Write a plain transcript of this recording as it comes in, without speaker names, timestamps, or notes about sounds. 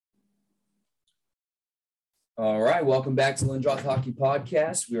All right, welcome back to Lindroth Hockey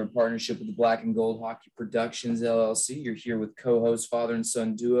Podcast. We are in partnership with the Black and Gold Hockey Productions, LLC. You're here with co-host, father and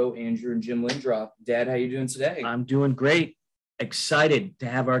son duo, Andrew and Jim Lindroth. Dad, how you doing today? I'm doing great. Excited to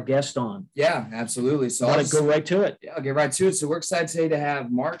have our guest on. Yeah, absolutely. So I'll go right to it. Yeah, I'll get right to it. So we're excited today to have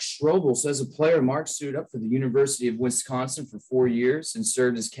Mark Strobel. So as a player, Mark suited up for the University of Wisconsin for 4 years and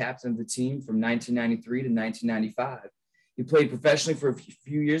served as captain of the team from 1993 to 1995. He played professionally for a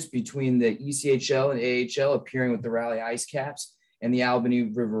few years between the ECHL and AHL, appearing with the Raleigh Ice Caps and the Albany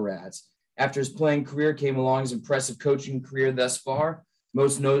River Rats. After his playing career came along his impressive coaching career thus far,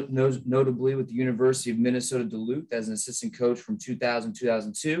 most notably with the University of Minnesota Duluth as an assistant coach from 2000 to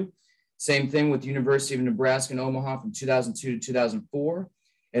 2002. Same thing with the University of Nebraska in Omaha from 2002 to 2004.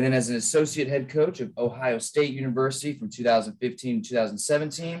 And then as an associate head coach of Ohio State University from 2015 to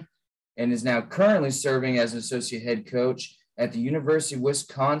 2017. And is now currently serving as an associate head coach at the University of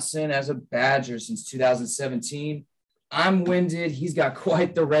Wisconsin as a Badger since 2017. I'm winded. He's got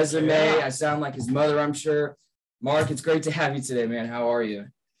quite the resume. I sound like his mother, I'm sure. Mark, it's great to have you today, man. How are you?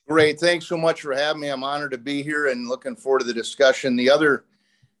 Great. Thanks so much for having me. I'm honored to be here and looking forward to the discussion. The other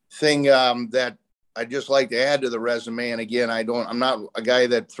thing that I just like to add to the resume, and again, I'm not a guy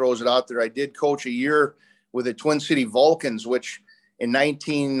that throws it out there. I did coach a year with the Twin City Vulcans, which in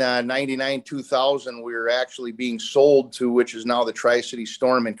 1999-2000, we were actually being sold to, which is now the Tri-City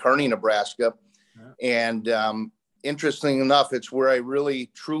Storm in Kearney, Nebraska. And interesting enough, it's where I really,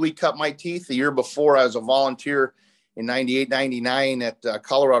 truly cut my teeth. The year before, I was a volunteer in 98-99 at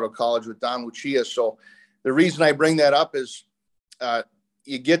Colorado College with Don Lucia. So the reason I bring that up is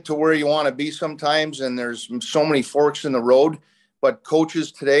you get to where you want to be sometimes, and there's so many forks in the road. But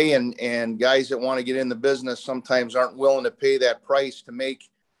coaches today and guys that want to get in the business sometimes aren't willing to pay that price to make,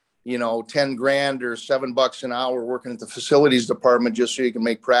 $10,000 or $7 an hour working at the facilities department just so you can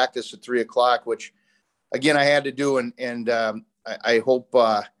make practice at 3:00, which again, I had to do. And I hope,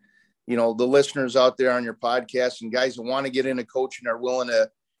 the listeners out there on your podcast and guys that want to get into coaching are willing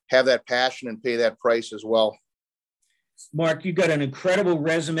to have that passion and pay that price as well. Mark, you've got an incredible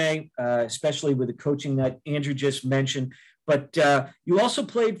resume, especially with the coaching that Andrew just mentioned. But you also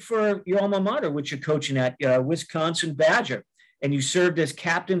played for your alma mater, which you're coaching at, Wisconsin Badger, and you served as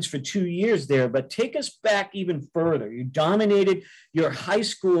captains for 2 years there. But take us back even further. You dominated your high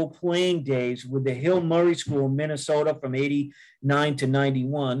school playing days with the Hill Murray School in Minnesota from 89 to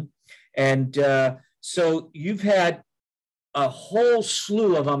 91. And so you've had a whole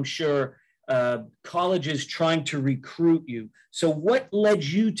slew of, I'm sure, colleges trying to recruit you. So what led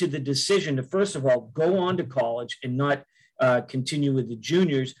you to the decision to, first of all, go on to college and not continue with the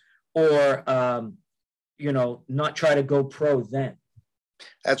juniors, or, not try to go pro then?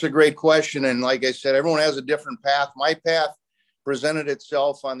 That's a great question. And like I said, everyone has a different path. My path presented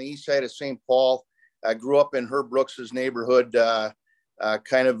itself on the east side of St. Paul. I grew up in Herb Brooks's neighborhood,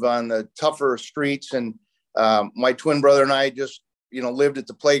 kind of on the tougher streets. And my twin brother and I just, lived at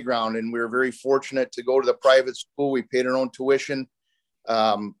the playground, and we were very fortunate to go to the private school. We paid our own tuition.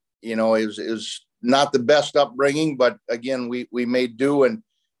 It was not the best upbringing, but again, we made do. And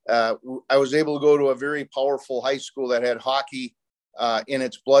I was able to go to a very powerful high school that had hockey in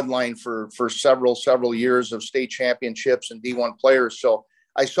its bloodline for several years of state championships and D1 players. So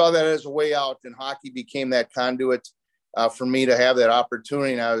I saw that as a way out, and hockey became that conduit for me to have that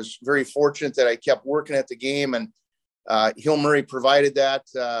opportunity. And I was very fortunate that I kept working at the game, and Hill Murray provided that.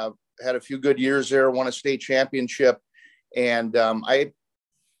 Had a few good years there, won a state championship. And I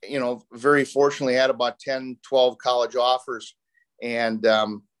very fortunately had about 10, 12 college offers. And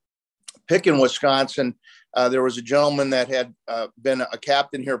picking Wisconsin, there was a gentleman that had been a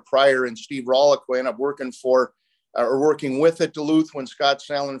captain here prior, and Steve Rollick, who I ended up working with at Duluth when Scott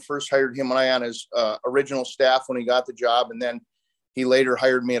Sandlin first hired him and I on his original staff when he got the job. And then he later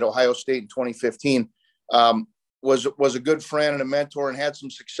hired me at Ohio State in 2015. Was a good friend and a mentor, and had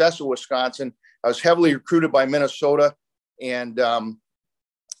some success at Wisconsin. I was heavily recruited by Minnesota, and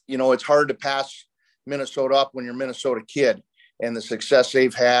it's hard to pass Minnesota up when you're a Minnesota kid and the success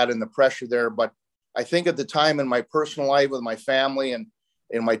they've had and the pressure there. But I think at the time in my personal life with my family, and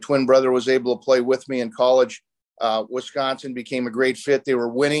my twin brother was able to play with me in college, Wisconsin became a great fit. They were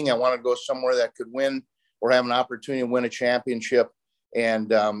winning. I wanted to go somewhere that could win or have an opportunity to win a championship.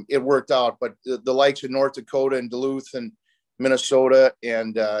 And it worked out. But the likes of North Dakota and Duluth and Minnesota,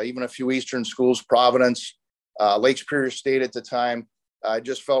 and even a few Eastern schools, Providence, Lake Superior State at the time, I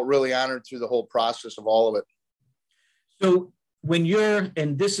just felt really honored through the whole process of all of it. So when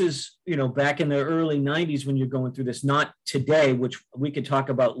and this is, back in the early 90s when you're going through this, not today, which we could talk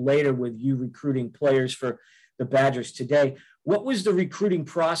about later with you recruiting players for the Badgers today. What was the recruiting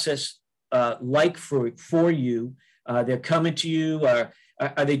process like for you? They're coming to you.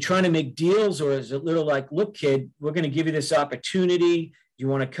 Are they trying to make deals, or is it a little like, look, kid, we're going to give you this opportunity. You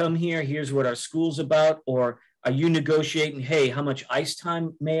want to come here? Here's what our school's about. Or are you negotiating, hey, how much ice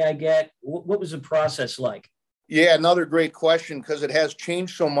time may I get? What was the process like? Yeah, another great question, because it has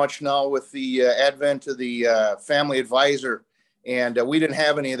changed so much now with the advent of the family advisor. And we didn't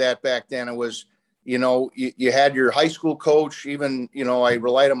have any of that back then. It was, you had your high school coach, even, I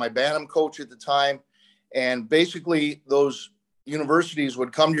relied on my Bantam coach at the time. And basically those universities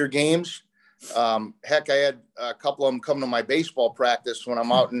would come to your games. Heck, I had a couple of them come to my baseball practice when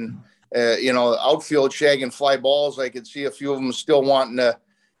I'm out in, outfield shagging fly balls. I could see a few of them still wanting to,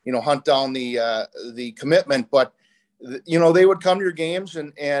 hunt down the commitment, but they would come to your games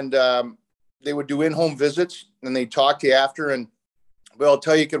and they would do in-home visits, and they'd talk to you after. And I'll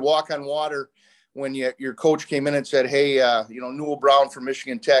tell you, could walk on water when your coach came in and said, hey, Newell Brown from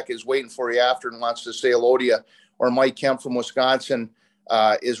Michigan Tech is waiting for you after and wants to say hello to you, or Mike Kemp from Wisconsin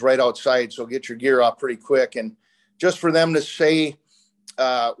is right outside. So get your gear off pretty quick. And just for them to say,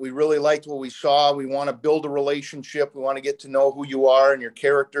 we really liked what we saw. We want to build a relationship. We want to get to know who you are and your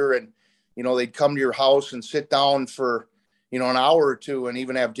character. And, they'd come to your house and sit down for, an hour or two and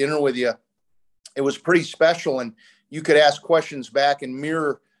even have dinner with you. It was pretty special. And you could ask questions back and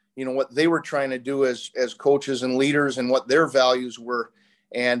mirror, what they were trying to do as coaches and leaders and what their values were.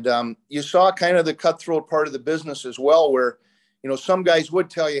 And you saw kind of the cutthroat part of the business as well, where, some guys would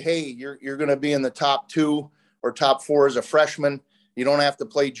tell you, hey, you're going to be in the top 2 or top 4 as a freshman. You don't have to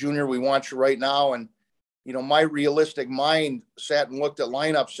play junior. We want you right now. And, my realistic mind sat and looked at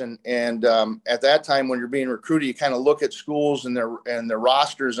lineups. And at that time, when you're being recruited, you kind of look at schools and their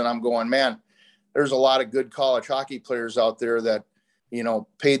rosters. And I'm going, man, there's a lot of good college hockey players out there that,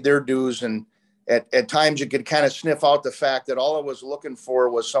 paid their dues. And at times you could kind of sniff out the fact that all I was looking for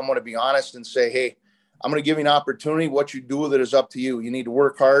was someone to be honest and say, hey, I'm going to give you an opportunity. What you do with it is up to you. You need to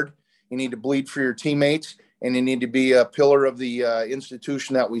work hard. You need to bleed for your teammates. And you need to be a pillar of the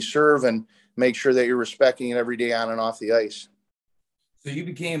institution that we serve, and make sure that you're respecting it every day on and off the ice. So you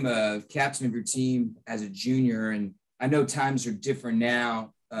became a captain of your team as a junior, and I know times are different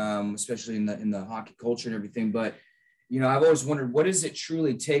now, especially in the hockey culture and everything. But I've always wondered, what does it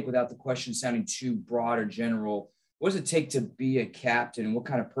truly take, without the question sounding too broad or general? What does it take to be a captain, and what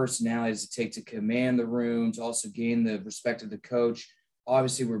kind of personality does it take to command the room, to also gain the respect of the coach?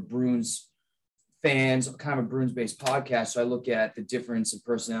 Obviously, we're Bruins fans, kind of a Bruins-based podcast, so I look at the difference in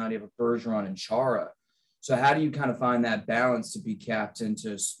personality of a Bergeron and Chara. So how do you kind of find that balance to be captain,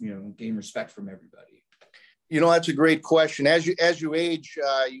 to gain respect from everybody? That's a great question. As you age,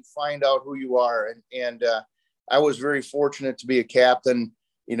 you find out who you are, and I was very fortunate to be a captain,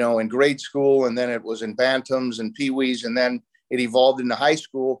 in grade school, and then it was in bantams and peewees, and then it evolved into high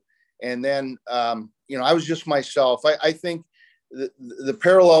school, and then I was just myself. I think the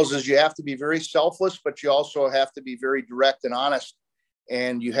parallels is you have to be very selfless, but you also have to be very direct and honest.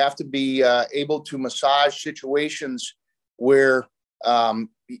 And you have to be able to massage situations where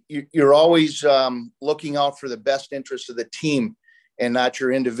you're always looking out for the best interest of the team and not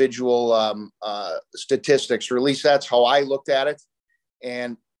your individual statistics, or at least that's how I looked at it.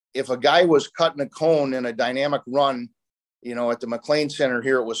 And if a guy was cutting a cone in a dynamic run, at the McLean Center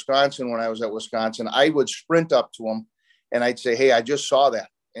here at Wisconsin, when I was at Wisconsin, I would sprint up to him and I'd say, hey, I just saw that.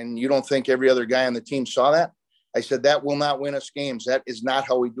 And you don't think every other guy on the team saw that? I said, that will not win us games. That is not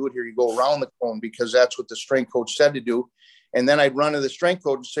how we do it here. You go around the cone, because that's what the strength coach said to do. And then I'd run to the strength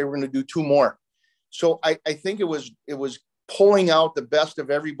coach and say, we're going to do 2 more. So I think it was pulling out the best of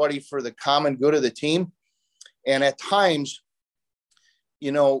everybody for the common good of the team. And at times,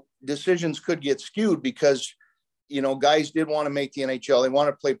 decisions could get skewed because, guys did want to make the NHL. They want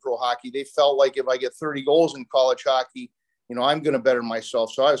to play pro hockey. They felt like if I get 30 goals in college hockey, I'm going to better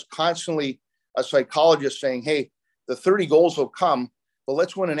myself. So I was constantly a psychologist saying, hey, the 30 goals will come, but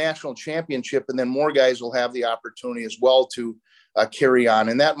let's win a national championship. And then more guys will have the opportunity as well to carry on.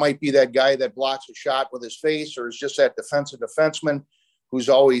 And that might be that guy that blocks a shot with his face, or is just that defensive defenseman who's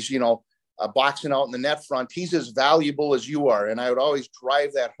always, boxing out in the net front. He's as valuable as you are. And I would always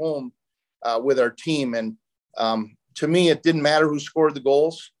drive that home with our team. And to me, it didn't matter who scored the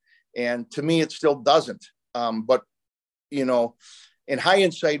goals. And to me, it still doesn't. But in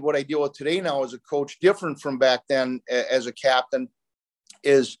hindsight, what I deal with today now as a coach, different from back then as a captain,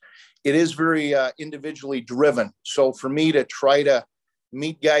 is it is very individually driven. So for me to try to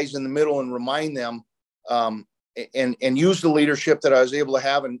meet guys in the middle and remind them and use the leadership that I was able to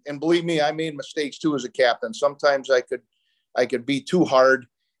have. And believe me, I made mistakes too as a captain. Sometimes I could be too hard,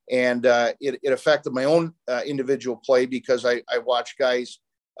 and it affected my own individual play, because I watched guys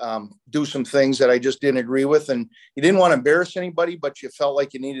do some things that I just didn't agree with. And you didn't want to embarrass anybody, but you felt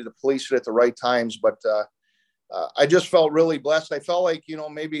like you needed to police it at the right times. But I just felt really blessed. I felt like,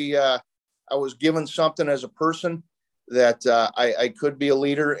 maybe I was given something as a person that I could be a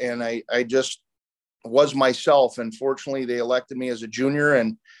leader, and I just was myself. And fortunately, they elected me as a junior,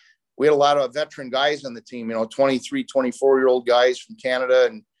 and we had a lot of veteran guys on the team, 23, 24-year-old guys from Canada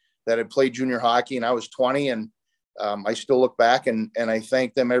and that had played junior hockey, and I was 20. And I still look back and I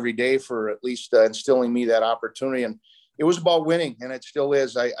thank them every day for at least instilling me that opportunity. And it was about winning, and it still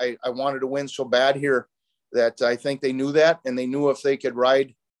is. I wanted to win so bad here that I think they knew that, and they knew if they could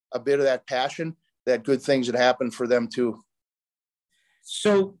ride a bit of that passion, that good things would happen for them too.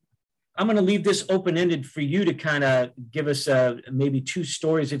 So I'm going to leave this open-ended for you to kind of give us maybe two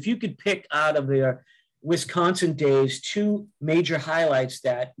stories. If you could pick out of their Wisconsin days, two major highlights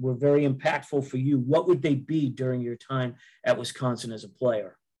that were very impactful for you, what would they be during your time at Wisconsin as a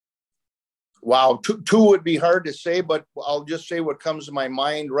player? Wow. Two would be hard to say, but I'll just say what comes to my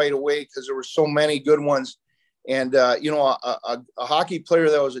mind right away, because there were so many good ones. And, a hockey player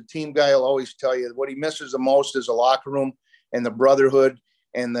that was a team guy will always tell you what he misses the most is the locker room and the brotherhood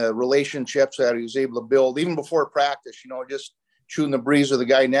and the relationships that he was able to build even before practice, just shooting the breeze with the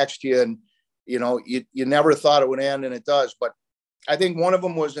guy next to you. And, you never thought it would end, and it does. But I think one of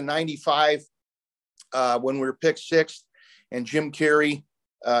them was in 95 when we were picked sixth, and Jim Carey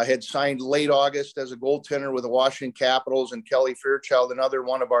had signed late August as a goaltender with the Washington Capitals, and Kelly Fairchild, another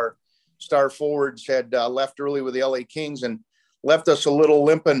one of our star forwards, had left early with the LA Kings and left us a little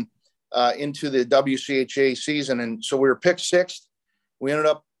limping into the WCHA season. And so we were picked sixth. We ended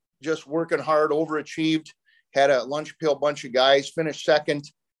up just working hard, overachieved, had a lunch pail bunch of guys, finished second,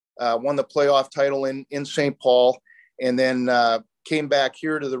 won the playoff title in St. Paul, and then came back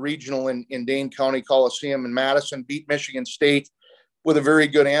here to the regional in Dane County Coliseum in Madison, beat Michigan State with a very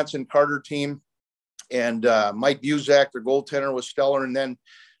good Anson Carter team. And Mike Buzak, their goaltender, was stellar. And then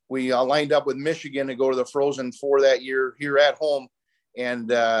we lined up with Michigan to go to the Frozen Four that year here at home. And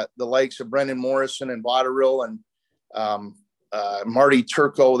the likes of Brendan Morrison and Botterill and Marty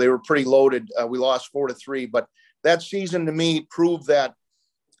Turco, they were pretty loaded. We lost 4-3. But that season to me proved that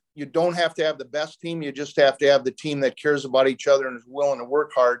you don't have to have the best team. You just have to have the team that cares about each other and is willing to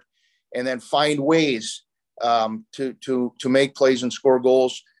work hard, and then find ways to make plays and score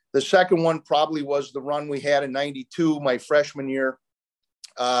goals. The second one probably was the run we had in 92, my freshman year,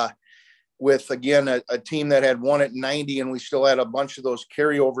 with, again, a team that had won at 90, and we still had a bunch of those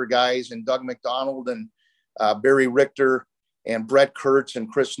carryover guys, and Doug McDonald and Barry Richter and Brett Kurtz and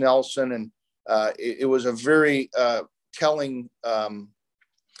Chris Nelson. And it was a very telling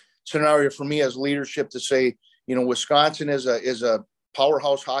scenario for me as leadership to say, Wisconsin is a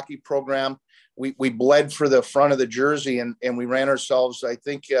powerhouse hockey program. We bled for the front of the jersey, and we ran ourselves. I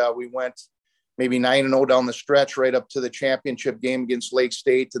think we went maybe 9-0 down the stretch right up to the championship game against Lake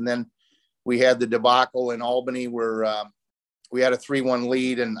State. And then we had the debacle in Albany where we had a 3-1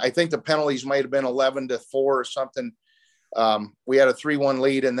 lead. And I think the penalties might've been 11-4 or something. We had a 3-1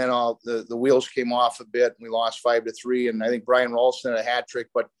 lead, and then the wheels came off a bit, and we lost 5-3. And I think Brian Ralston had a hat trick,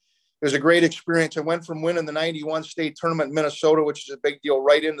 but it was a great experience. I went from winning the 91 state tournament in Minnesota, which is a big deal,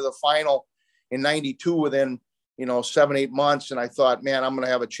 right into the final in 92 within, 7-8 months. And I thought, man, I'm going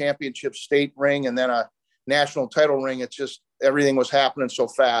to have a championship state ring and then a national title ring. It's just, everything was happening so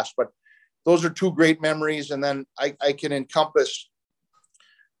fast. But those are two great memories. And then I can encompass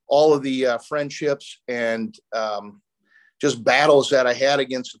all of the friendships and just battles that I had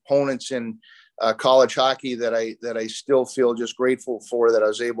against opponents in college hockey that I still feel just grateful for, that I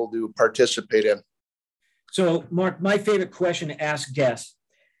was able to participate in. So, Mark, my favorite question to ask guests: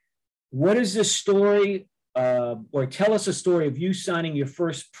 what is the story, or tell us a story of you signing your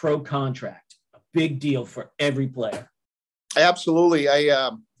first pro contract? A big deal for every player. Absolutely.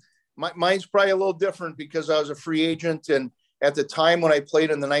 Mine's probably a little different because I was a free agent, and at the time when I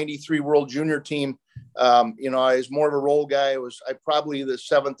played in the 93 World Junior team, I was more of a role guy. I probably the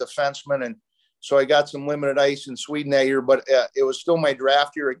seventh defenseman, and so I got some limited ice in Sweden that year, but it was still my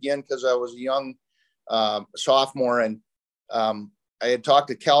draft year again because I was a young sophomore. And I had talked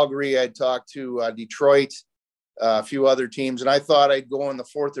to Calgary, I had talked to Detroit, a few other teams, and I thought I'd go in the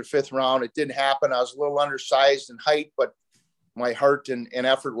 4th or 5th round. It didn't happen. I was a little undersized in height, but my heart and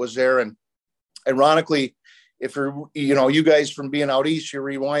effort was there. And ironically, if you guys from being out east, you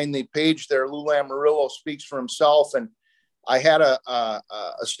rewind the page there, Lou Lamoriello speaks for himself. And I had a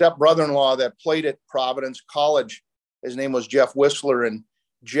step brother-in-law that played at Providence College. His name was Jeff Whistler, and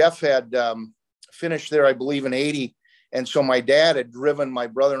Jeff had finished there, I believe, in 80. And so my dad had driven my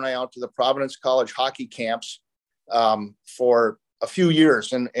brother and I out to the Providence College hockey camps for a few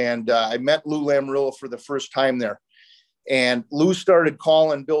years, and I met Lou Lamoriello for the first time there. And Lou started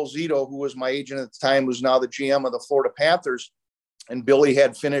calling Bill Zito, who was my agent at the time, who's now the GM of the Florida Panthers. And Billy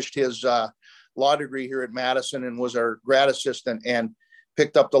had finished his law degree here at Madison and was our grad assistant, and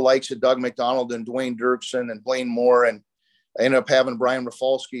picked up the likes of Doug McDonald and Dwayne Dirksen and Blaine Moore, and I ended up having Brian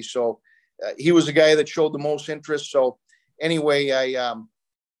Rafalski. So he was the guy that showed the most interest. So anyway,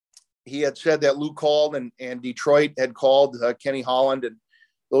 he had said that Lou called, and Detroit had called Kenny Holland, and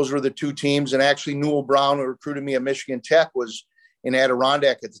those were the two teams. And actually Newell Brown, who recruited me at Michigan Tech, was in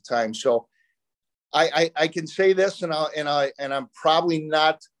Adirondack at the time. So I can say this, and I'm probably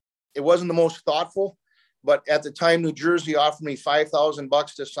not, it wasn't the most thoughtful, but at the time, New Jersey offered me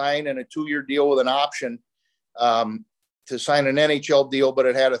 $5,000 to sign and a 2-year deal with an option to sign an NHL deal, but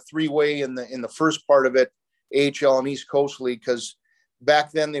it had a 3-way in the first part of it, AHL and East Coast League, because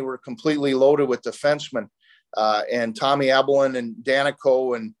back then they were completely loaded with defensemen. And Tommy Evelyn and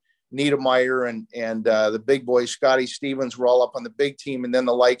Danico and Niedermeyer and the big boys, Scotty Stevens, were all up on the big team. And then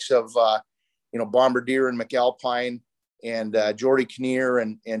the likes of, Bombardier and McAlpine and Jordy Kinnear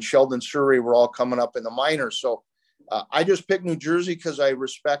and Sheldon Surrey were all coming up in the minors. So I just picked New Jersey because I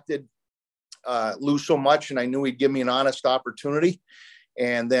respected Lou so much, and I knew he'd give me an honest opportunity.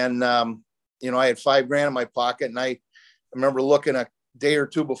 And then, I had $5,000 in my pocket, and I remember looking a day or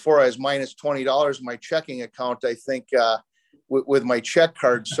two before, I was minus $20 in my checking account, I think, with my check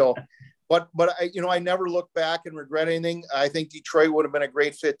card. So, but I never looked back and regret anything. I think Detroit would have been a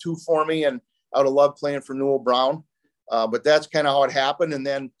great fit too for me, and I would have loved playing for Newell Brown. But that's kind of how it happened. And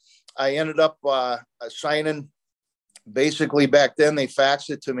then I ended up signing, basically back then they faxed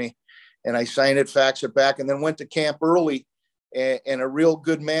it to me, and I signed it, faxed it back, and then went to camp early. And a real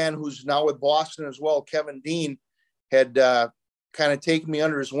good man who's now with Boston as well, Kevin Dean, had kind of taken me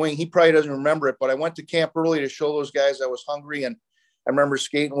under his wing. He probably doesn't remember it, but I went to camp early to show those guys I was hungry. And I remember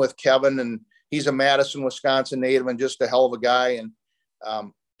skating with Kevin, and he's a Madison, Wisconsin native and just a hell of a guy. And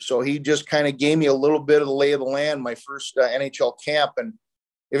so he just kind of gave me a little bit of the lay of the land, my first NHL camp. And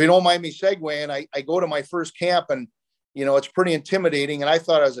if you don't mind me segueing, I go to my first camp, and, it's pretty intimidating. And I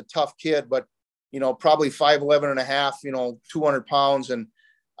thought I was a tough kid, but, probably 5'11" and a half, 200 pounds. And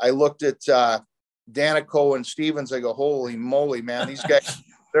I looked at Danico and Stevens. I go, holy moly, man, these guys,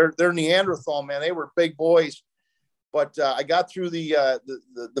 they're Neanderthal, man. They were big boys. But I got through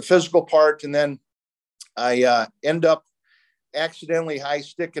the physical part, and then I end up accidentally high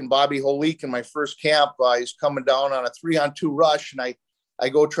sticking Bobby Holik in my first camp. He's coming down on a 3-on-2 rush, and I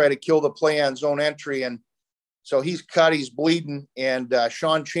go try to kill the play on zone entry. And so he's cut, he's bleeding. And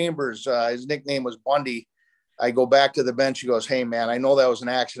Sean Chambers, his nickname was Bundy. I go back to the bench. He goes, hey, man, I know that was an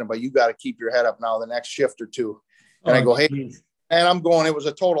accident, but you got to keep your head up now the next shift or two. And I go, hey, and I'm going, it was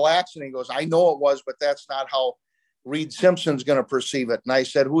a total accident. He goes, I know it was, but that's not how Reed Simpson's going to perceive it. And I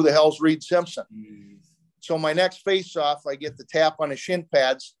said, who the hell's Reed Simpson? So my next face-off, I get the tap on the shin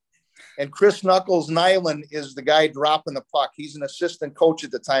pads, and Chris Knuckles Nyland is the guy dropping the puck. He's an assistant coach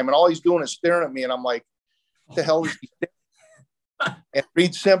at the time, and all he's doing is staring at me, and I'm like, what the hell is he doing? And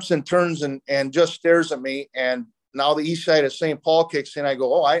Reed Simpson turns and just stares at me, and now the east side of St. Paul kicks in. I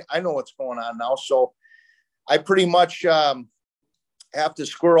go, oh, I know what's going on now. So I pretty much have to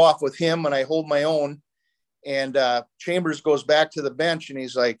square off with him, and I hold my own. And Chambers goes back to the bench, and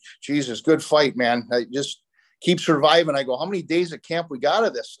he's like, Jesus, good fight, man. I just keep surviving. I go, how many days of camp we got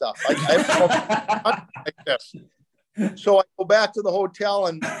of this stuff? Like this. So I go back to the hotel,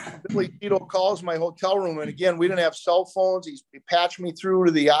 and Billy Tito calls my hotel room. And again, we didn't have cell phones. He patched me through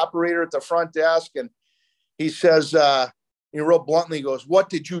to the operator at the front desk. And he says, real bluntly, he goes, what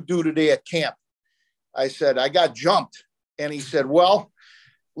did you do today at camp? I said, I got jumped. And he said, well,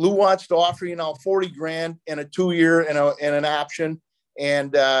 Lou wants to offer you now $40,000 and a 2-year and an option,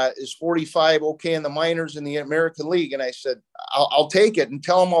 and is 45 okay in the minors in the American League? And I said, I'll take it, and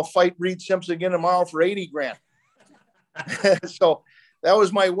tell him I'll fight Reed Simpson again tomorrow for $80,000. So that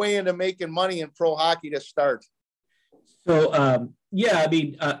was my way into making money in pro hockey to start. So a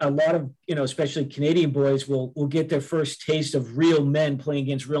lot of especially Canadian boys will get their first taste of real men playing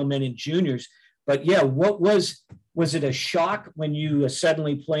against real men in juniors. But yeah, what was it a shock when you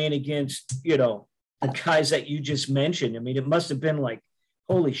suddenly playing against, the guys that you just mentioned? I mean, it must have been like,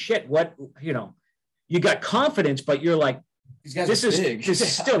 holy shit, what, you got confidence, but you're like, this is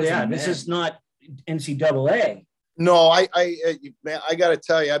still, this is not NCAA. No, I got to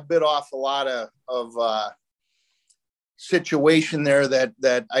tell you, I bit off a lot of situation there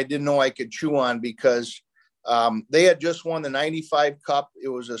that I didn't know I could chew on, because they had just won the 95 Cup. It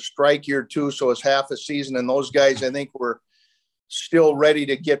was a strike year too, so it was half a season. And those guys, I think, were still ready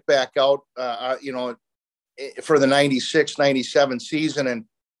to get back out, for the 96, 97 season. And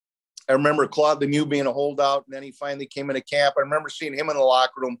I remember Claude Lemieux being a holdout, and then he finally came into camp. I remember seeing him in the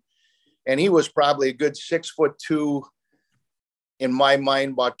locker room, and he was probably a good 6'2", in my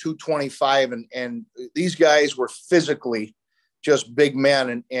mind, about 225. And these guys were physically just big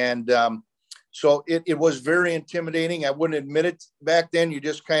men. So it was very intimidating. I wouldn't admit it back then. You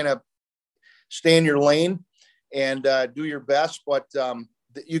just kind of stay in your lane and do your best. But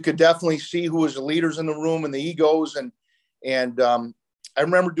you could definitely see who was the leaders in the room and the egos. And I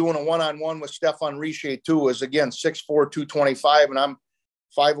remember doing a one-on-one with Stefan Richer too. It was, again, 6'4", 225, and I'm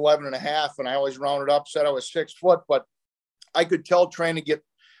 5'11" and a half. And I always rounded up, said I was 6 foot, but I could tell trying to get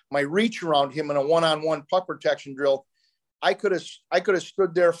my reach around him in a one-on-one puck protection drill, I could have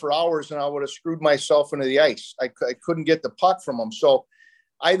stood there for hours and I would have screwed myself into the ice. I couldn't get the puck from him. So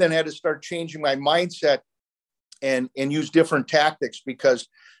I then had to start changing my mindset and use different tactics, because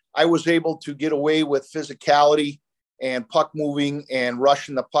I was able to get away with physicality and puck moving and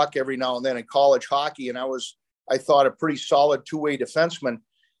rushing the puck every now and then in college hockey. And I thought, a pretty solid two-way defenseman.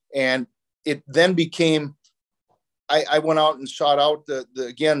 And it then became, I went out and sought out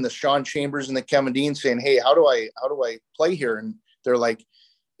the Sean Chambers and the Kevin Dean, saying, hey, how do I play here? And they're like,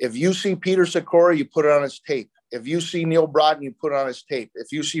 if you see Peter Sikora, you put it on his tape. If you see Neil Broughton, you put it on his tape.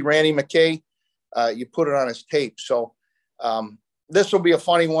 If you see Randy McKay, you put it on his tape. So this will be a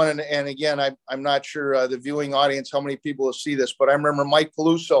funny one. And again, I'm not sure the viewing audience, how many people will see this, but I remember Mike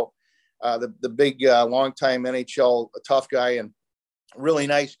Peluso, the big, longtime NHL tough guy and really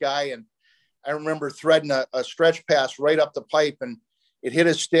nice guy. And I remember threading a stretch pass right up the pipe, and it hit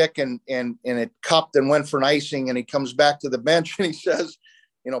his stick and it cupped and went for an icing. And he comes back to the bench and he says,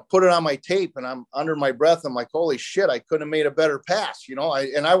 put it on my tape. And I'm under my breath. I'm like, holy shit, I couldn't have made a better pass.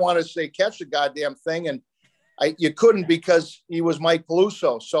 I want to say, catch the goddamn thing. And you couldn't, because he was Mike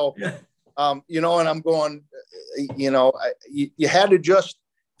Peluso. So, and I'm going, you had to just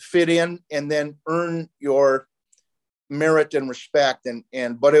fit in and then earn your merit and respect.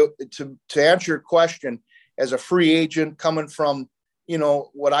 But to answer your question, as a free agent coming from,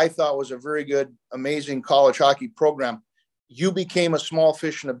 what I thought was a very good, amazing college hockey program, you became a small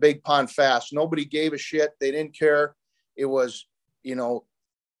fish in a big pond fast. Nobody gave a shit. They didn't care. It was, do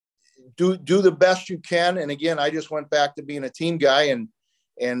the best you can. And again, I just went back to being a team guy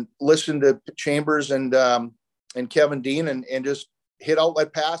and listened to Chambers and Kevin Dean and just hit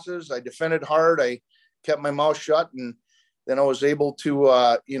outlet passes. I defended hard. I kept my mouth shut, and then I was able to,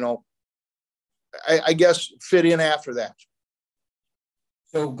 I guess, fit in after that.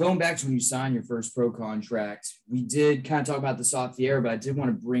 So going back to when you signed your first pro contract, we did kind of talk about this off the air, but I did want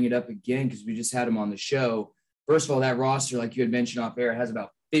to bring it up again because we just had him on the show. First of all, that roster, like you had mentioned off air, has about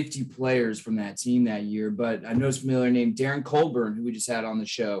 50 players from that team that year. But I know a familiar named Darren Colburn, who we just had on the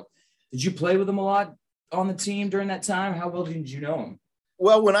show. Did you play with him a lot on the team during that time? How well did you know him?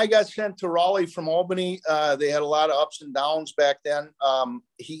 Well, when I got sent to Raleigh from Albany, they had a lot of ups and downs back then. I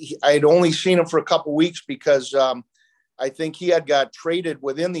had only seen him for a couple of weeks because I think he had got traded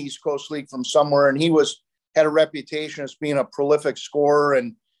within the East Coast League from somewhere, and he had a reputation as being a prolific scorer,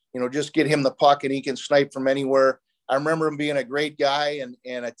 and just get him the puck and he can snipe from anywhere. I remember him being a great guy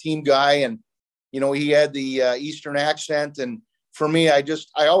and a team guy, and he had the Eastern accent, and for me, I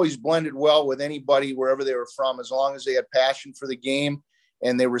always blended well with anybody wherever they were from, as long as they had passion for the game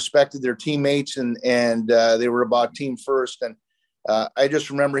and they respected their teammates and they were about team first. And I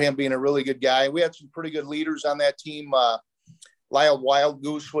just remember him being a really good guy. We had some pretty good leaders on that team. Lyle Wild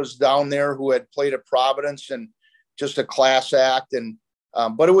Goose was down there, who had played at Providence, and just a class act. And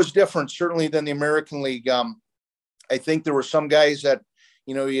but it was different, certainly, than the American League. I think there were some guys that,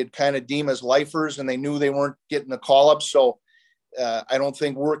 you'd kind of deem as lifers, and they knew they weren't getting the call-up. So I don't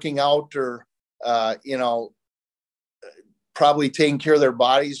think working out or, probably taking care of their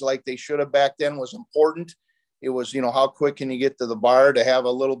bodies like they should have back then was important. It was, how quick can you get to the bar to have a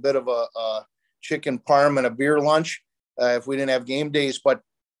little bit of a chicken parm and a beer lunch if we didn't have game days. But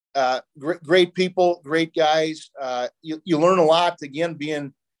great people, great guys. You learn a lot, again,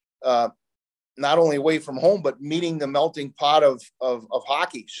 being not only away from home, but meeting the melting pot of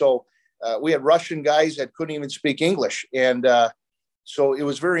hockey. So we had Russian guys that couldn't even speak English. And so it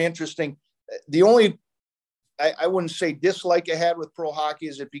was very interesting. The only, I wouldn't say dislike I had with pro hockey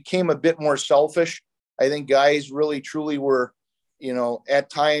is it became a bit more selfish. I think guys really truly were, at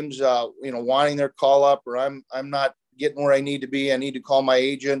times, wanting their call up, or I'm not getting where I need to be. I need to call my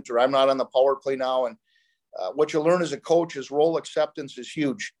agent, or I'm not on the power play now. And what you learn as a coach is role acceptance is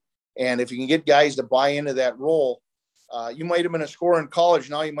huge. And if you can get guys to buy into that role, you might have been a scorer in college.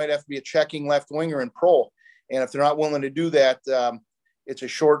 Now you might have to be a checking left winger in pro. And if they're not willing to do that, it's a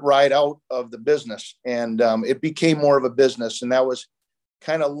short ride out of the business. And it became more of a business. And that was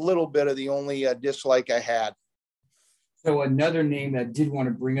kind of a little bit of the only dislike I had. So another name that I did want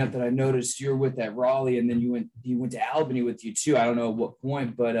to bring up that I noticed you're with at Raleigh, and then you went to Albany with you too. I don't know at what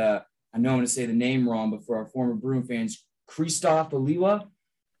point, but I know I'm going to say the name wrong, but for our former Bruin fans, Christoph Aliwa.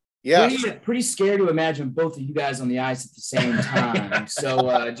 Yes. Pretty scared to imagine both of you guys on the ice at the same time.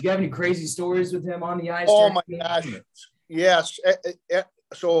 So do you have any crazy stories with him on the ice? Oh my gosh. Yes.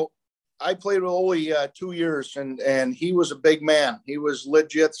 So I played with Ole 2 years, and he was a big man. He was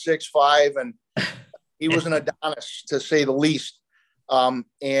legit 6'5", and he was an Adonis, to say the least.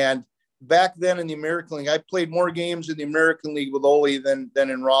 And back then in the American League, I played more games in the American League with Ole than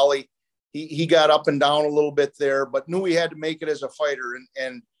in Raleigh. He got up and down a little bit there, but knew he had to make it as a fighter.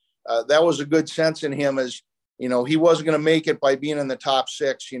 And that was a good sense in him, as, you know, he wasn't going to make it by being in the top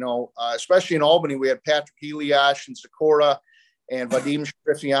six, especially in Albany. We had Patrick Eliash and Sikora and Vadim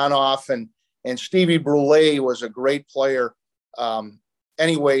Shrifianov, and Stevie Brule was a great player.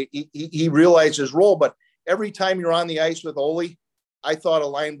 Anyway, he realized his role, but every time you're on the ice with Ole, I thought a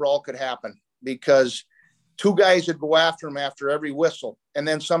line brawl could happen, because two guys would go after him after every whistle, and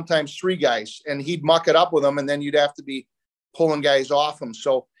then sometimes three guys, and he'd muck it up with them, and then you'd have to be pulling guys off him.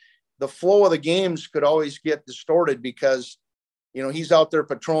 So the flow of the games could always get distorted, because, he's out there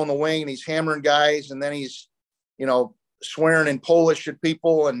patrolling the wing and he's hammering guys, and then he's, swearing in Polish at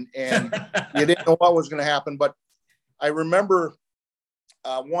people, and you didn't know what was going to happen. But I remember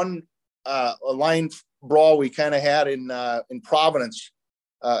a line brawl we kind of had in Providence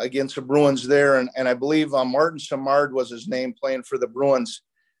against the Bruins there. And I believe Martin Samard was his name, playing for the Bruins.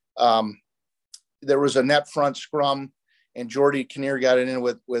 There was a net front scrum, and Jordy Kinnear got it in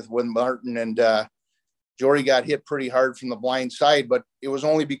with Martin, and Jordy got hit pretty hard from the blind side, but it was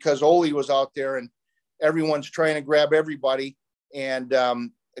only because Ole was out there, and everyone's trying to grab everybody. And a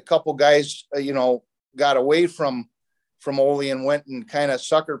couple guys, got away from Ole and went and kind of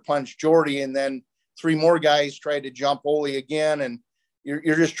sucker punched Jordy. And then three more guys tried to jump Ole again. And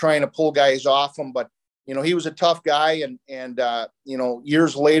you're just trying to pull guys off him. But, he was a tough guy. And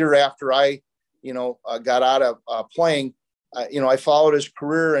years later, after I, got out of playing, I followed his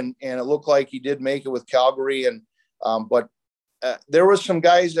career, and it looked like he did make it with Calgary. And, but there was some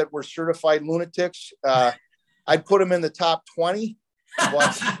guys that were certified lunatics. I'd put them in the top 20,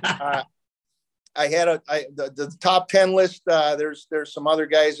 but I had the top 10 list. There's some other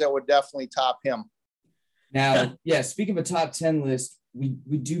guys that would definitely top him. Now, yeah, speaking of a top 10 list, we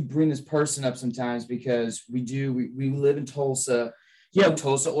do bring this person up sometimes, because we live in Tulsa.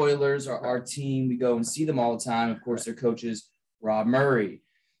 Tulsa Oilers are our team. We go and see them all the time. Of course, their coach is Rob Murray.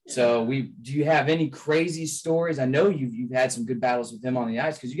 So do you have any crazy stories? I know you've had some good battles with him on the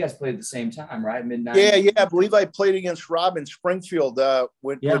ice, because you guys played at the same time, right? Mid-90s. Yeah. I believe I played against Rob in Springfield,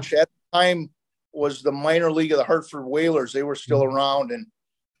 which at the time was the minor league of the Hartford Whalers. They were still around. And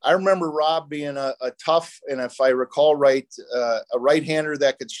I remember Rob being a tough, and if I recall right, a right-hander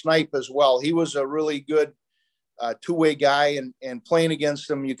that could snipe as well. He was a really good two-way guy, and playing against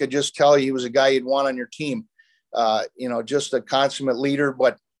him, you could just tell he was a guy you'd want on your team. Just a consummate leader,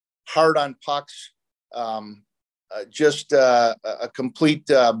 but hard on pucks, just a complete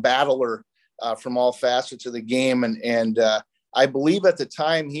battler from all facets of the game. And I believe at the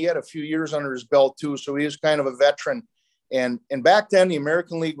time he had a few years under his belt too, so he was kind of a veteran. And back then the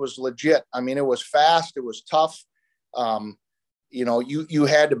American League was legit. I mean, it was fast, it was tough. You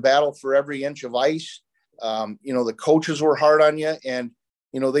had to battle for every inch of ice. The coaches were hard on you, and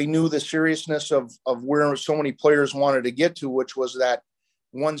they knew the seriousness of where so many players wanted to get to, which was that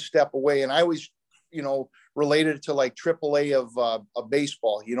one step away. And I always, related it to like AAA of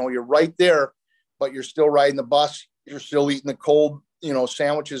baseball. You're right there, but you're still riding the bus. You're still eating the cold,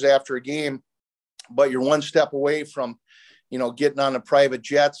 sandwiches after a game, but you're one step away from, getting on the private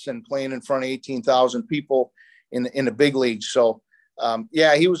jets and playing in front of 18,000 people in the big leagues. So,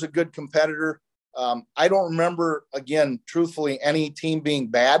 he was a good competitor. I don't remember, again, truthfully, any team being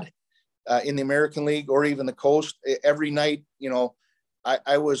bad in the American League or even the coast. Every night,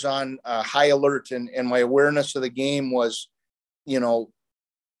 I was on high alert, and my awareness of the game was,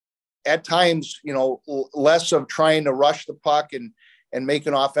 at times, less of trying to rush the puck and make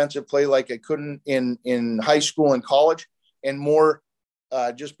an offensive play like I couldn't in high school and college, and more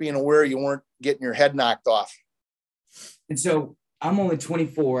just being aware you weren't getting your head knocked off. And so I'm only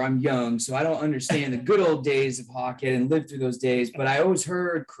 24. I'm young, so I don't understand the good old days of hockey and lived through those days. But I always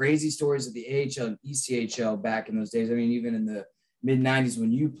heard crazy stories of the AHL and ECHL back in those days. I mean, even in the mid-90s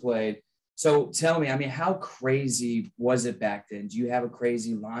when you played. So tell me, how crazy was it back then? Do you have a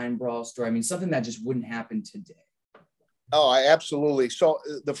crazy line brawl story? Something that just wouldn't happen today. Oh, I absolutely. So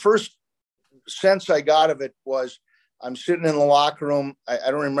the first sense I got of it was I'm sitting in the locker room. I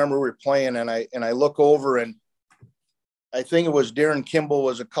don't remember we were playing, and I look over, and I think it was Darren Kimball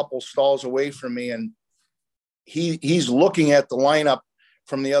was a couple stalls away from me, and he's looking at the lineup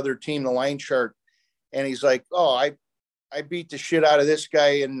from the other team, the line chart, and he's like, "Oh, I beat the shit out of this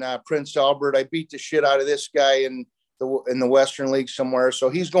guy in Prince Albert. I beat the shit out of this guy in the Western League somewhere." So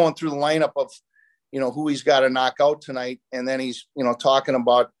he's going through the lineup of, who he's got to knock out tonight, and then he's talking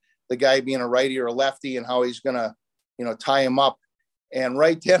about the guy being a righty or a lefty and how he's gonna tie him up. And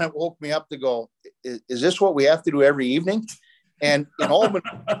right then it woke me up to go, is this what we have to do every evening? And in Albany,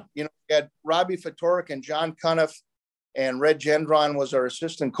 we had Robbie Fatorik and John Cuniff, and Red Gendron was our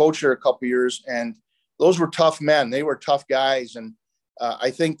assistant coach there a couple of years. And those were tough men. They were tough guys. And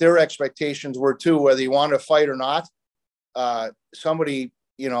I think their expectations were too, whether you wanted to fight or not. Somebody,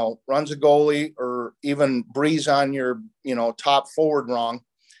 runs a goalie or even breeze on your, top forward wrong,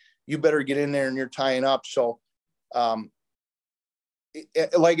 you better get in there and you're tying up. So,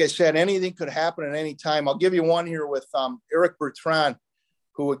 like I said, anything could happen at any time. I'll give you one here with Eric Bertrand,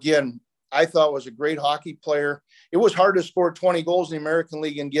 who, again, I thought was a great hockey player. It was hard to score 20 goals in the American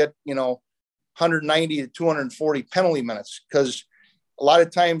League and get, 190 to 240 penalty minutes, because a lot of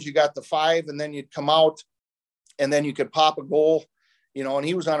times you got the 5 and then you'd come out and then you could pop a goal, and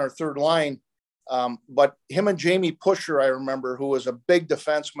he was on our third line. But him and Jamie Pusher, I remember, who was a big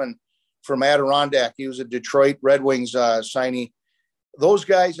defenseman from Adirondack. He was a Detroit Red Wings signee. Those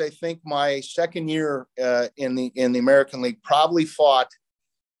guys, I think my second year in the American League, probably fought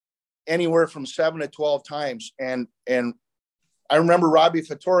anywhere from 7 to 12 times. And I remember Robbie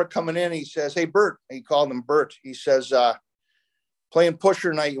Fatorik coming in. He says, "Hey, Bert," he called him Bert. He says, "Playing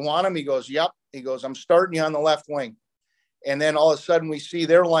Pusher tonight, you want him?" He goes, "Yep." He goes, "I'm starting you on the left wing." And then all of a sudden we see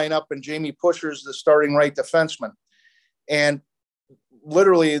their lineup, and Jamie Pusher's the starting right defenseman. And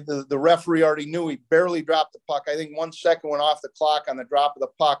literally the referee already knew he barely dropped the puck. I think 1 second went off the clock on the drop of the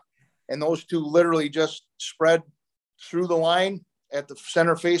puck. And those two literally just spread through the line at the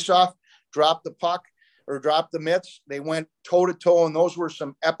center faceoff, dropped the puck or dropped the mitts. They went toe to toe. And those were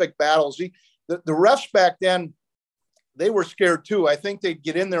some epic battles. The refs back then, they were scared too. I think they'd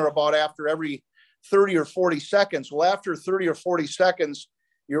get in there about after every 30 or 40 seconds. Well, after 30 or 40 seconds,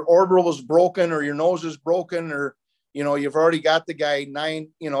 your orbital is broken or your nose is broken, or you've already got the guy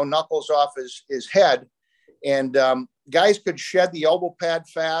 9, knuckles off his head. And guys could shed the elbow pad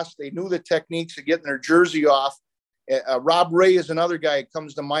fast. They knew the techniques of getting their jersey off. Rob Ray is another guy that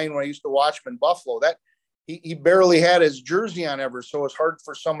comes to mind when I used to watch him in Buffalo. That he barely had his jersey on ever, so it's hard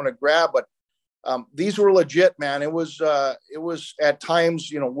for someone to grab. But these were legit, man. It was at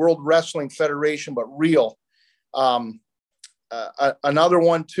times, World Wrestling Federation, but real. Another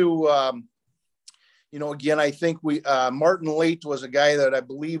one too. Again, I think Martin Late was a guy that I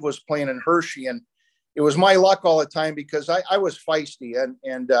believe was playing in Hershey, and it was my luck all the time because I was feisty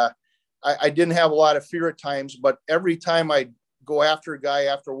and I didn't have a lot of fear at times, but every time I'd go after a guy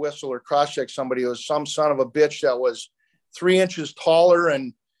after whistle or cross check somebody, it was some son of a bitch that was 3 inches taller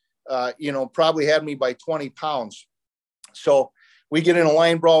and, probably had me by 20 pounds. So we get in a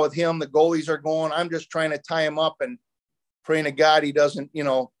line brawl with him. The goalies are going, I'm just trying to tie him up and praying to God he doesn't,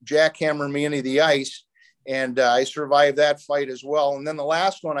 jackhammer me into the ice. And I survived that fight as well. And then the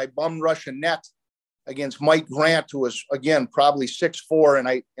last one, I bum rush a net against Mike Grant, who was, again, probably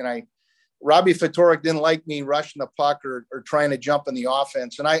 6'4". And I Robbie Fatorik didn't like me rushing the puck or trying to jump in the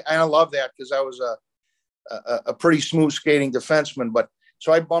offense. And I love that because I was a pretty smooth skating defenseman. But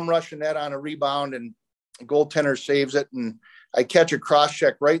so I bum rush a net on a rebound and the goaltender saves it. And I catch a cross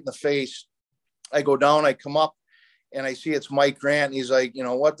check right in the face. I go down, I come up, and I see it's Mike Grant. And he's like,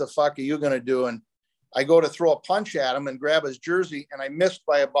 what the fuck are you going to do? And I go to throw a punch at him and grab his jersey, and I missed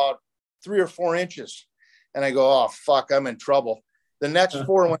by about 3 or 4 inches. And I go, oh, fuck, I'm in trouble. The next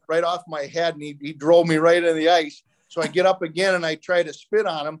 4 went right off my head, and he drove me right into the ice. So I get up again, and I try to spit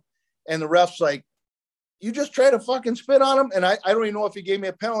on him. And the ref's like, you just try to fucking spit on him? And I don't even know if he gave me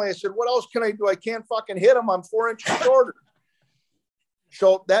a penalty. I said, what else can I do? I can't fucking hit him. I'm 4 inches shorter.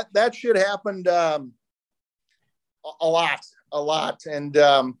 So that shit happened a lot. And,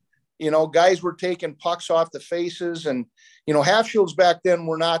 guys were taking pucks off the faces, and, half shields back then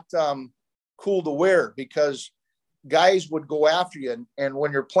were not cool to wear because guys would go after you. And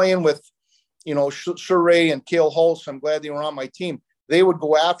when you're playing with, Sherray and Cale Hulse, I'm glad they were on my team. They would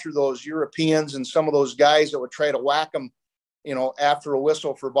go after those Europeans and some of those guys that would try to whack them, after a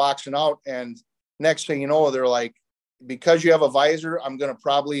whistle for boxing out. And next thing you know, they're like, because you have a visor, I'm going to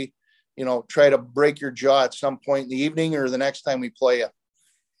probably, try to break your jaw at some point in the evening or the next time we play you.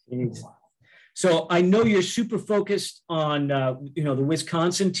 Jeez. So I know you're super focused on, the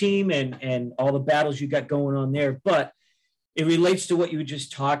Wisconsin team and all the battles you got going on there, but it relates to what you were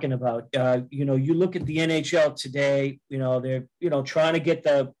just talking about. You look at the NHL today, they're, trying to get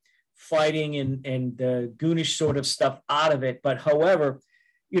the fighting and the goonish sort of stuff out of it. But however,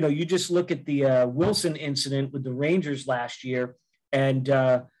 you just look at the Wilson incident with the Rangers last year, and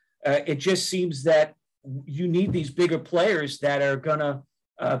it just seems that you need these bigger players that are going to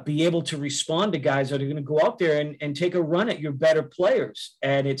be able to respond to guys that are going to go out there and take a run at your better players.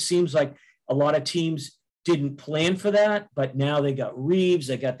 And it seems like a lot of teams didn't plan for that, but now they got Reeves.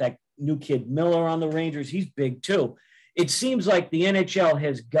 They got that new kid Miller on the Rangers. He's big too. It seems like the NHL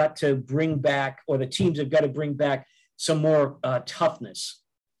has got to bring back, or the teams have got to bring back some more toughness.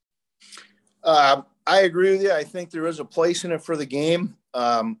 I agree with you. I think there is a place in it for the game.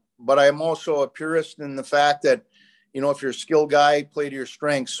 But I'm also a purist in the fact that, if you're a skill guy, play to your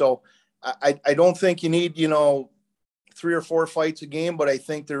strengths. So I don't think you need, 3 or 4 fights a game, but I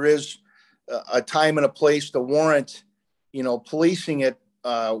think there is a time and a place to warrant, policing it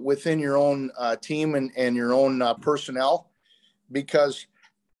within your own team and your own personnel. Because,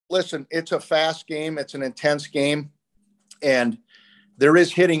 listen, it's a fast game. It's an intense game. And there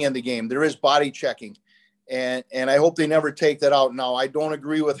is hitting in the game. There is body checking. And I hope they never take that out. Now, I don't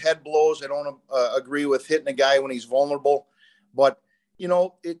agree with head blows. I don't agree with hitting a guy when he's vulnerable. But,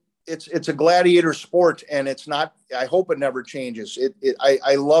 it's a gladiator sport, and it's not. I hope it never changes.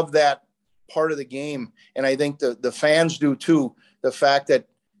 I love that part of the game, and I think the fans do too. The fact that,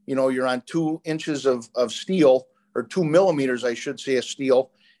 you're on 2 inches of steel, or 2 millimeters, I should say, of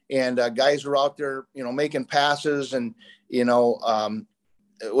steel, and guys are out there, making passes, and,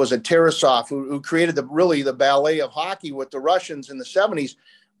 it was a Tarasov who created the ballet of hockey with the Russians in the 70s.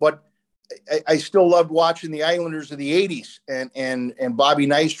 But I still loved watching the Islanders of the 80s and Bobby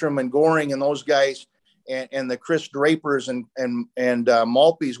Nystrom and Goring and those guys, and the Chris Drapers and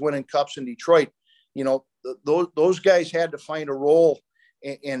Maltby's winning cups in Detroit. Those guys had to find a role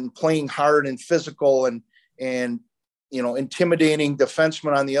in playing hard and physical and intimidating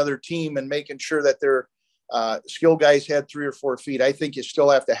defensemen on the other team and making sure that their skill guys had 3 or 4 feet. I think you still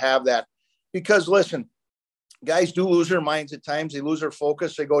have to have that, because, listen, guys do lose their minds at times. They lose their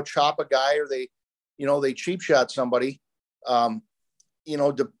focus. They go chop a guy, or they cheap shot somebody. To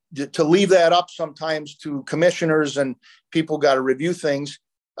leave that up sometimes to commissioners and people got to review things.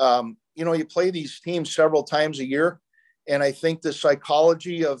 You play these teams several times a year. And I think the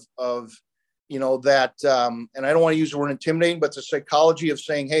psychology of that, and I don't want to use the word intimidating, but the psychology of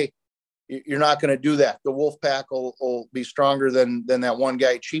saying, hey, you're not going to do that. The wolf pack will be stronger than that one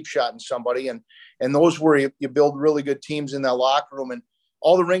guy cheap shotting somebody. And those where you build really good teams in that locker room, and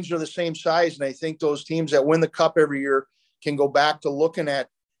all the rings are the same size. And I think those teams that win the cup every year can go back to looking at,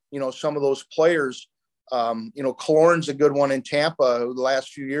 some of those players. Killorn's a good one in Tampa the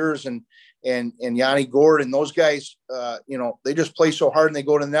last few years, and Yanni Gord and those guys, they just play so hard, and they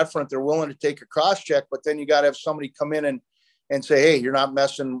go to the net front. They're willing to take a cross check, but then you got to have somebody come in and say, hey, you're not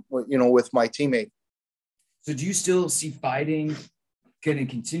messing with my teammate. So do you still see fighting going to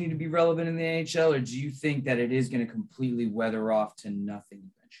continue to be relevant in the NHL, or do you think that it is going to completely weather off to nothing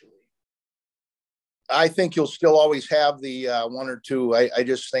eventually? I think you'll still always have the 1 or 2. I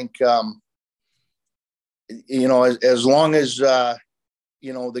just think, as long as,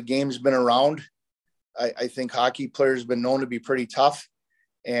 the game's been around, I think hockey players have been known to be pretty tough.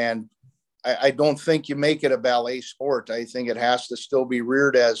 And I don't think you make it a ballet sport. I think it has to still be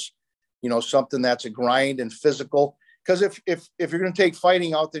reared as, something that's a grind and physical. Because if you're going to take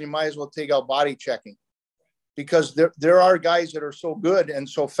fighting out, then you might as well take out body checking. Because there are guys that are so good and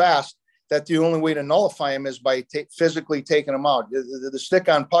so fast that the only way to nullify them is by physically taking them out. The stick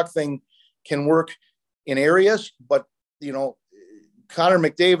on puck thing can work in areas, but, Connor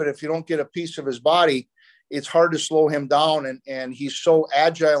McDavid, if you don't get a piece of his body, it's hard to slow him down. And he's so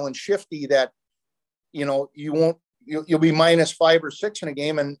agile and shifty that, you'll be minus 5 or 6 in a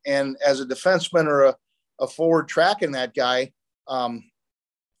game. And as a defenseman or a forward tracking that guy,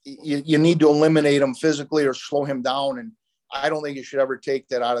 you need to eliminate him physically or slow him down. And I don't think you should ever take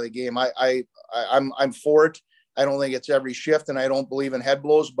that out of the game. I'm for it. I don't think it's every shift, and I don't believe in head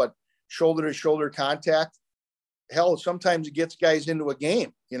blows, but shoulder to shoulder contact, hell, sometimes it gets guys into a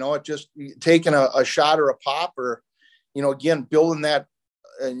game. It just taking a shot or a pop, or, again, building that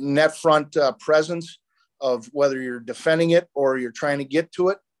net front presence of whether you're defending it or you're trying to get to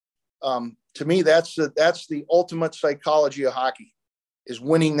it. To me, that's the ultimate psychology of hockey, is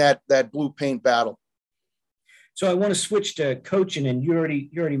winning that blue paint battle. So I want to switch to coaching, and you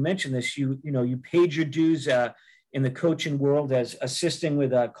already mentioned this. You paid your dues in the coaching world, as assisting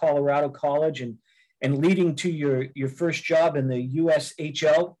with Colorado College and leading to your first job in the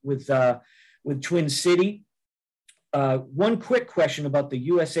USHL with Twin City. One quick question about the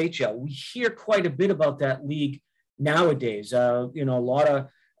USHL. We hear quite a bit about that league nowadays. A lot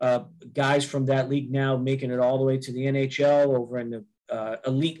of guys from that league now making it all the way to the NHL over in the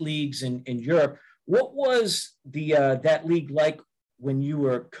elite leagues in Europe. What was that league like when you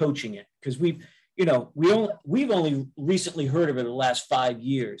were coaching it? Because we've only recently heard of it in the last 5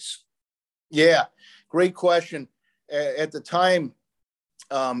 years. Yeah, great question. At the time,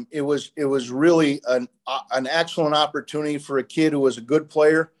 it was really an excellent opportunity for a kid who was a good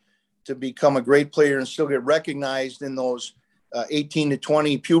player to become a great player and still get recognized in those 18 to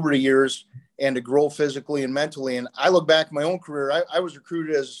 20 puberty years and to grow physically and mentally. And I look back at my own career. I was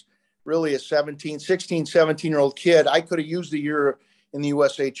recruited as really a 16, 17-year-old kid. I could have used a year in the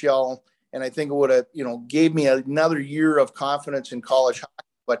USHL, and I think it would have, gave me another year of confidence in college hockey.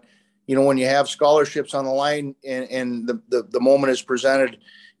 But, when you have scholarships on the line and the moment is presented,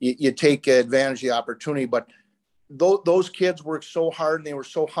 you take advantage of the opportunity. But those kids worked so hard and they were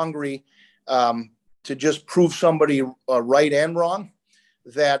so hungry to just prove somebody right and wrong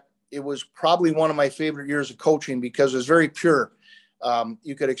that it was probably one of my favorite years of coaching because it was very pure.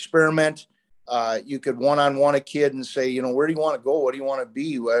 You could experiment. You could one-on-one a kid and say, where do you want to go? What do you want to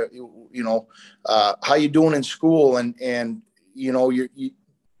be? How you doing in school? And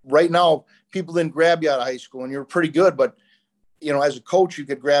right now, people didn't grab you out of high school and you're pretty good. But, as a coach, you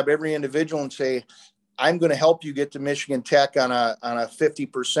could grab every individual and say, I'm going to help you get to Michigan Tech on a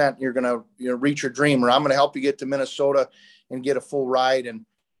 50%. You're going to reach your dream, or I'm going to help you get to Minnesota and get a full ride. And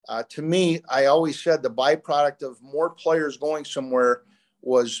to me, I always said the byproduct of more players going somewhere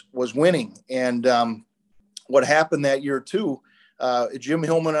was winning. And what happened that year too, Jim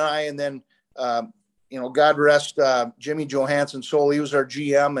Hillman and I, and then, God rest Jimmy Johansson Soul, he was our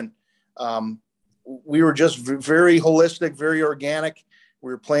GM. And we were just very holistic, very organic.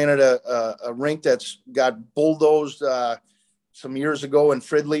 We were playing at a rink that's got bulldozed some years ago in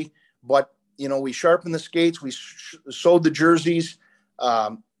Fridley. But, we sharpened the skates. We sewed the jerseys.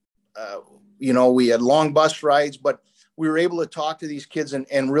 We had long bus rides. But we were able to talk to these kids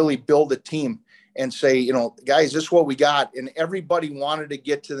and really build a team and say, guys, this is what we got. And everybody wanted to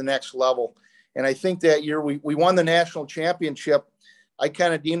get to the next level. And I think that year we won the national championship. I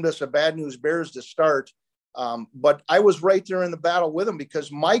kind of deemed us a bad news Bears to start. But I was right there in the battle with them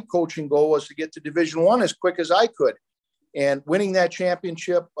because my coaching goal was to get to Division I as quick as I could. And winning that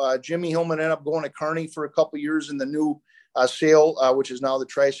championship, Jimmy Hillman ended up going to Kearney for a couple of years in the new Sale, which is now the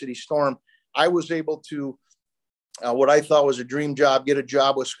Tri-City Storm. I was able to, what I thought was a dream job, get a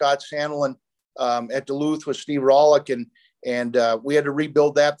job with Scott Sandlin at Duluth with Steve Rawlick. And we had to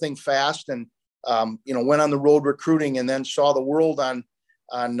rebuild that thing fast and, went on the road recruiting and then saw the world on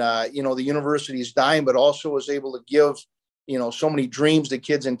the university's dime, but also was able to give, so many dreams to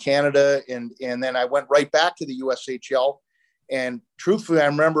kids in Canada. And then I went right back to the USHL. And truthfully, I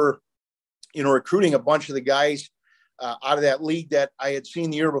remember, recruiting a bunch of the guys out of that league that I had seen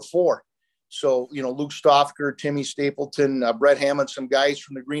the year before. So, Luke Stoffker, Timmy Stapleton, Brett Hammond, some guys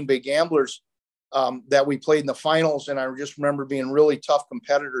from the Green Bay Gamblers that we played in the finals. And I just remember being really tough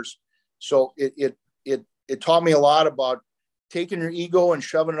competitors. So it taught me a lot about taking your ego and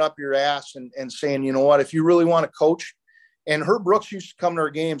shoving it up your ass and saying, you know what, if you really want to coach. And Herb Brooks used to come to our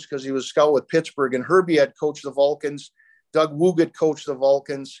games because he was a scout with Pittsburgh, and Herbie had coached the Vulcans. Doug Woog coached the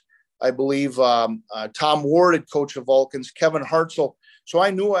Vulcans. I believe Tom Ward had coached the Vulcans, Kevin Hartzell. So I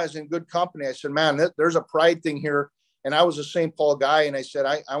knew I was in good company. I said, man, there's a pride thing here. And I was a St. Paul guy. And I said,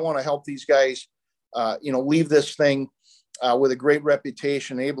 I want to help these guys, leave this thing with a great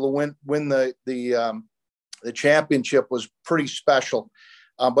reputation. Able to win the championship was pretty special.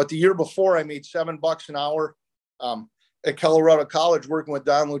 But the year before, I made $7 an hour at Colorado College working with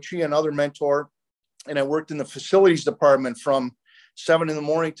Don Lucia, another mentor. And I worked in the facilities department from 7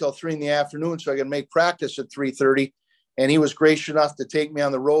 a.m. till 3 p.m. so I could make practice at 3:30. And he was gracious enough to take me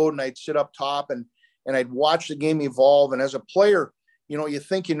on the road, and I'd sit up top and I'd watch the game evolve. And as a player, you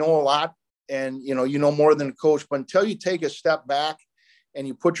think you know a lot and, you know more than a coach, but until you take a step back and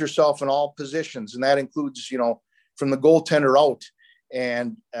you put yourself in all positions, and that includes, from the goaltender out,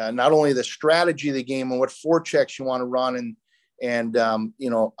 and not only the strategy of the game and what forechecks you want to run and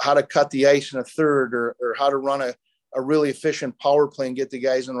how to cut the ice in a third or how to run a really efficient power play and get the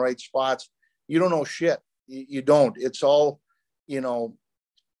guys in the right spots. You don't know shit. You don't. It's all,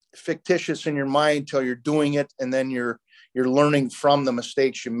 fictitious in your mind till you're doing it. And then you're learning from the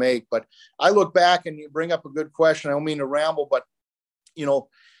mistakes you make. But I look back and you bring up a good question. I don't mean to ramble, but,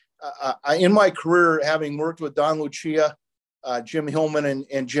 in my career, having worked with Don Lucia, Jim Hillman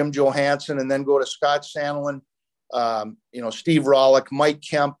and Jim Johansson, and then go to Scott Sandlin, Steve Rollick, Mike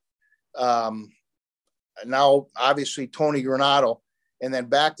Kemp, now obviously Tony Granato, and then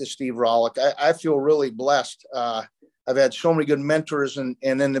back to Steve Rollick. I feel really blessed. I've had so many good mentors, and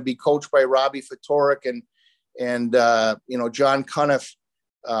then to be coached by Robbie Fatorik and John Cuniff.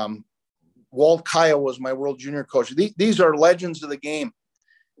 Walt Kyle was my world junior coach. These are legends of the game.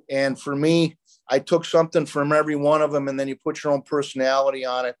 And for me, I took something from every one of them, and then you put your own personality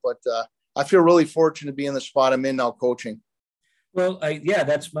on it. But I feel really fortunate to be in the spot I'm in now coaching. Well,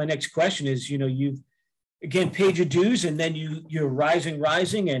 that's my next question is, you've, again, paid your dues, and then you're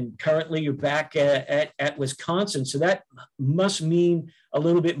rising, and currently you're back at Wisconsin. So that must mean a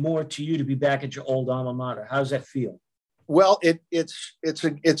little bit more to you to be back at your old alma mater. How does that feel? Well, it's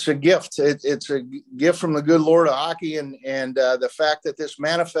a gift. It's a gift from the good Lord of hockey, and the fact that this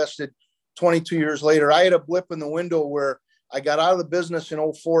manifested 22 years later. I had a blip in the window where I got out of the business in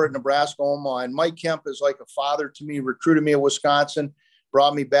 2004 at Nebraska Omaha, and Mike Kemp is like a father to me. Recruited me at Wisconsin,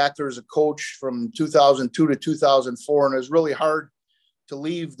 brought me back there as a coach from 2002 to 2004, and it was really hard to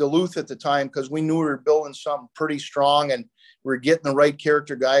leave Duluth at the time because we knew we were building something pretty strong, and we were getting the right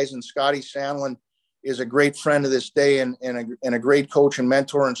character guys. And Scotty Sandlin is a great friend to this day, and a great coach and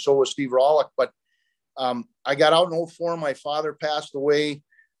mentor, and so was Steve Rollick. But I got out in 2004. My father passed away.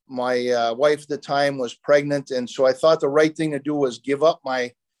 My wife at the time was pregnant, and so I thought the right thing to do was give up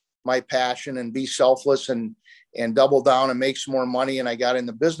my passion and be selfless and double down and make some more money. And I got in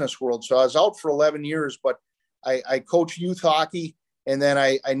the business world. So I was out for 11 years, but I coached youth hockey, and then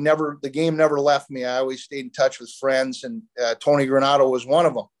the game never left me. I always stayed in touch with friends, and Tony Granato was one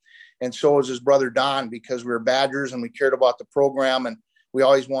of them. And so was his brother Don, because we were Badgers and we cared about the program, and we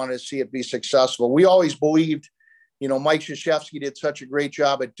always wanted to see it be successful. We always believed, Mike Krzyzewski did such a great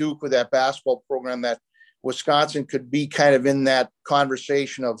job at Duke with that basketball program that Wisconsin could be kind of in that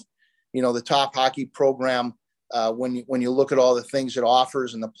conversation of, the top hockey program when you look at all the things it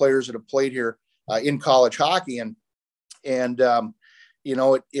offers and the players that have played here in college hockey. And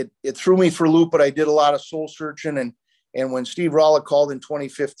it threw me for a loop, but I did a lot of soul searching. And when Steve Rollick called in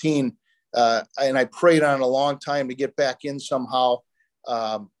 2015, and I prayed on it a long time to get back in somehow,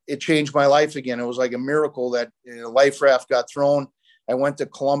 it changed my life again. It was like a miracle that life raft got thrown. I went to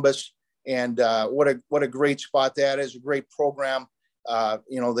Columbus, and what a great spot that is, a great program. I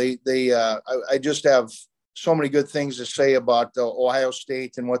just have so many good things to say about Ohio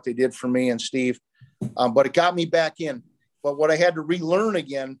State and what they did for me and Steve, but it got me back in. But what I had to relearn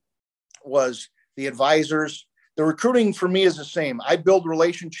again was the advisors. The recruiting for me is the same. I build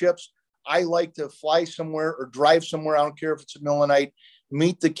relationships. I like to fly somewhere or drive somewhere. I don't care if it's a middle of the night,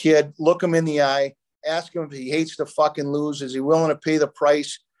 meet the kid, look him in the eye, ask him if he hates to fucking lose. Is he willing to pay the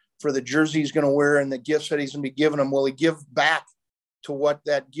price for the jersey he's going to wear and the gifts that he's going to be giving him? Will he give back to what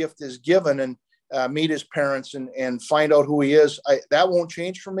that gift is given, and meet his parents and find out who he is? That won't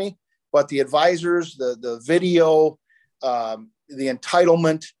change for me, but the advisors, the video, the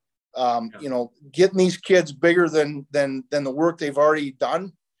entitlement, getting these kids bigger than the work they've already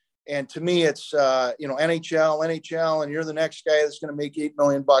done. And to me, it's, NHL, and you're the next guy that's going to make $8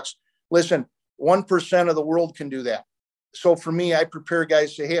 million. Listen, 1% of the world can do that. So for me, I prepare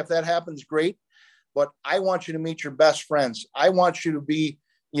guys to say, hey, if that happens, great. But I want you to meet your best friends. I want you to be,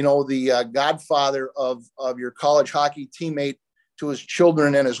 the godfather of your college hockey teammate to his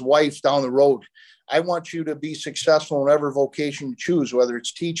children and his wife down the road. I want you to be successful in whatever vocation you choose, whether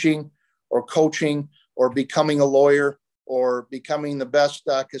it's teaching or coaching or becoming a lawyer or becoming the best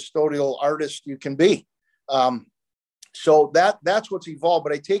custodial artist you can be. So that's what's evolved.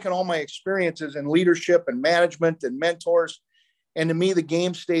 But I've taken all my experiences in leadership and management and mentors, and to me, the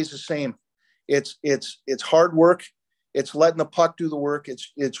game stays the same. It's hard work. It's letting the puck do the work.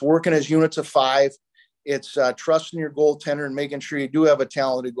 It's working as units of five. It's trusting your goaltender and making sure you do have a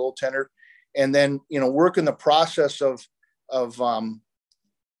talented goaltender. And then, working the process of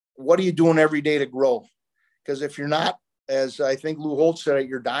what are you doing every day to grow? Because if you're not, as I think Lou Holtz said,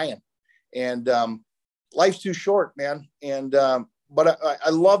 you're dying. And life's too short, man. And but I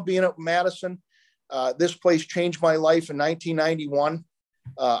love being at Madison. This place changed my life in 1991.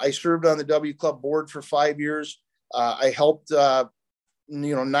 I served on the W Club board for 5 years. I helped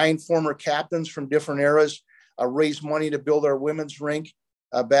 9 former captains from different eras raise money to build our women's rink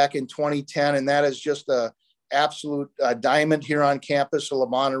back in 2010. And that is just a absolute diamond here on campus, the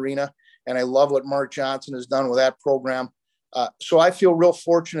LeBron Arena. And I love what Mark Johnson has done with that program. So I feel real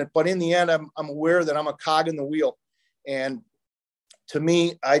fortunate, but in the end, I'm aware that I'm a cog in the wheel. And to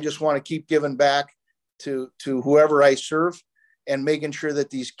me, I just want to keep giving back to whoever I serve. and making sure that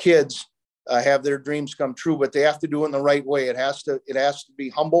these kids have their dreams come true, but they have to do it in the right way. It has to be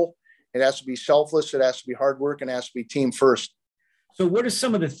humble. It has to be selfless. It has to be hard work, and it has to be team first. So what are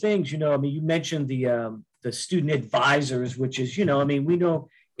some of the things, I mean, you mentioned the student advisors, which is, we know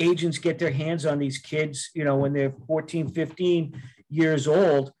agents get their hands on these kids, when they're 14, 15 years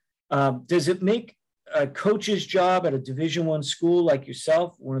old. Does it make a coach's job at a Division I school like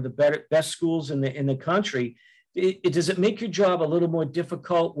yourself, one of the best schools in the country, does it make your job a little more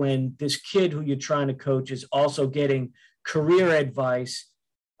difficult when this kid who you're trying to coach is also getting career advice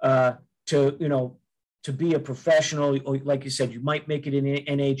to be a professional? Or like you said, you might make it in the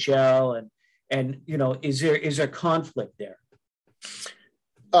NHL, and is there conflict there?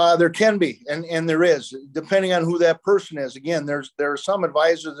 There can be, and there is, depending on who that person is. Again, there are some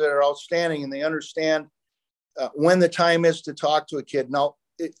advisors that are outstanding, and they understand when the time is to talk to a kid. Now,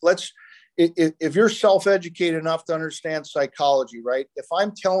 if you're self-educated enough to understand psychology, right? If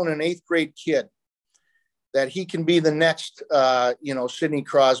I'm telling an 8th grade kid that he can be the next, Sidney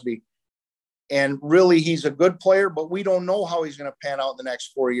Crosby, and really he's a good player, but we don't know how he's going to pan out in the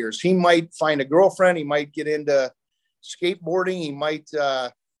next 4 years. He might find a girlfriend. He might get into skateboarding. He might,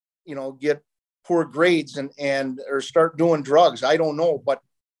 get poor grades or start doing drugs. I don't know. But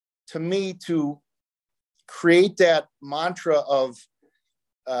to me, to create that mantra of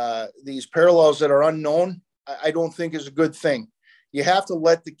these parallels that are unknown, I don't think is a good thing. You have to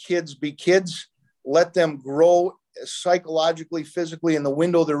let the kids be kids, let them grow psychologically, physically in the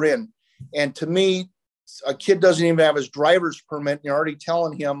window they're in. And to me, a kid doesn't even have his driver's permit. And you're already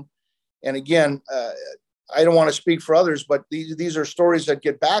telling him. And again, I don't want to speak for others, but these are stories that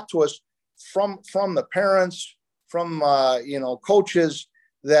get back to us from the parents, from coaches,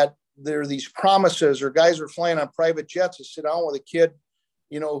 that there are these promises, or guys are flying on private jets to sit down with a kid,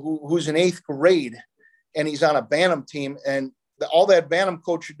 who's in 8th grade, and he's on a Bantam team. And all that Bantam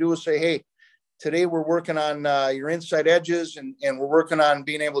coach should do is say, hey, today we're working on your inside edges, and we're working on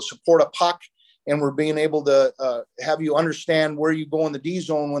being able to support a puck, and we're being able to have you understand where you go in the D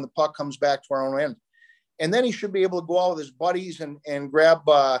zone when the puck comes back to our own end. And then he should be able to go out with his buddies and grab,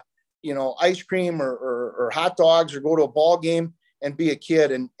 ice cream or hot dogs, or go to a ball game and be a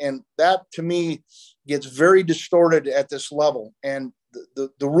kid. And that, to me, gets very distorted at this level. And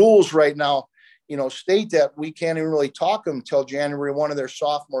the rules right now, state that we can't even really talk them until January 1 of their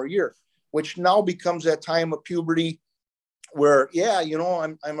sophomore year, which now becomes that time of puberty where,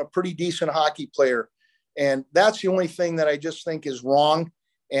 I'm a pretty decent hockey player. And that's the only thing that I just think is wrong.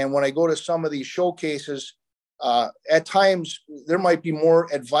 And when I go to some of these showcases, at times there might be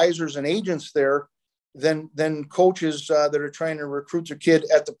more advisors and agents there than coaches that are trying to recruit their kid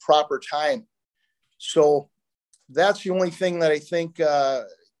at the proper time. So that's the only thing that I think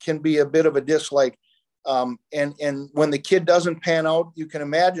can be a bit of a dislike. And when the kid doesn't pan out, you can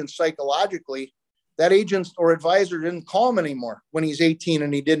imagine psychologically that agent or advisor didn't call him anymore when he's 18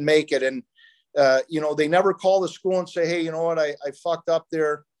 and he didn't make it. And they never call the school and say, hey, you know what, I fucked up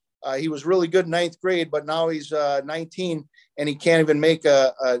there. He was really good in 9th grade, but now he's 19 and he can't even make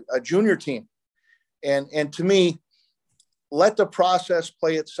a junior team. And to me, let the process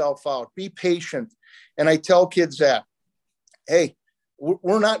play itself out. Be patient. And I tell kids that, hey,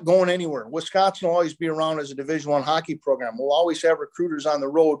 we're not going anywhere. Wisconsin will always be around as a Division I hockey program. We'll always have recruiters on the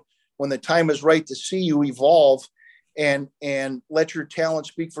road when the time is right to see you evolve and let your talent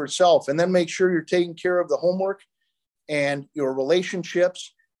speak for itself. And then make sure you're taking care of the homework and your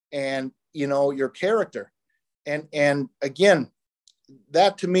relationships and, your character. And again,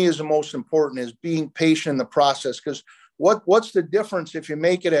 that to me is the most important, is being patient in the process. Because what's the difference if you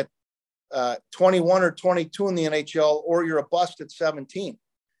make it at 21 or 22 in the NHL, or you're a bust at 17?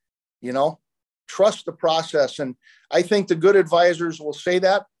 Trust the process. And I think the good advisors will say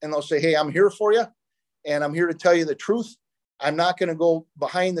that, and they'll say, hey, I'm here for you, and I'm here to tell you the truth. I'm not going to go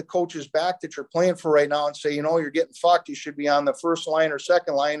behind the coach's back that you're playing for right now and say, you're getting fucked. You should be on the first line or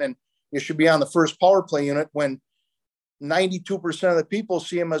second line, and you should be on the first power play unit, when 92% of the people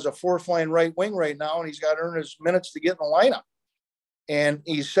see him as a 4th line right wing right now, and he's got to earn his minutes to get in the lineup. And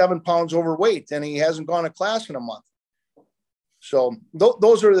he's 7 pounds overweight, and he hasn't gone to class in a month. So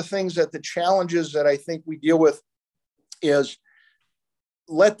those are the things, that the challenges that I think we deal with is,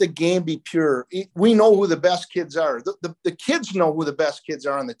 let the game be pure. We know who the best kids are. The kids know who the best kids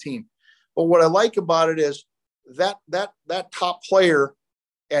are on the team. But what I like about it is that top player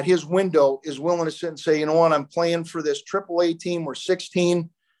at his window is willing to sit and say, you know what, I'm playing for this AAA team. We're 16.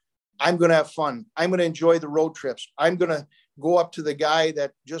 I'm going to have fun. I'm going to enjoy the road trips. I'm going to go up to the guy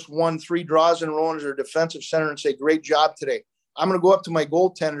that just won 3 draws in a row as their defensive center and say, great job today. I'm going to go up to my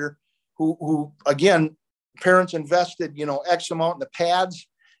goaltender who again, parents invested, X amount in the pads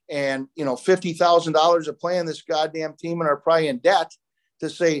and, $50,000 of playing this goddamn team and are probably in debt to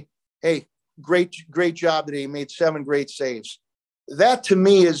say, hey, great job today. You made 7 great saves. That to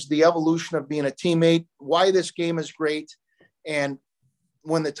me is the evolution of being a teammate, why this game is great. And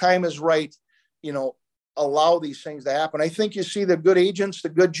when the time is right, allow these things to happen. I think you see the good agents, the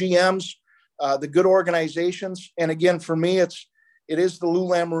good GMs, the good organizations. And again, for me, it is the Lou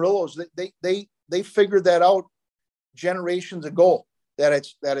Lamoriellos. They figured that out generations ago, that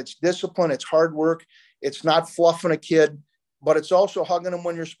it's discipline, it's hard work, it's not fluffing a kid, but it's also hugging them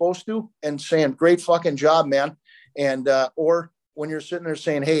when you're supposed to and saying, great fucking job, man. And, or when you're sitting there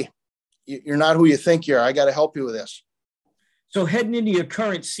saying, hey, you're not who you think you are. I got to help you with this. So heading into your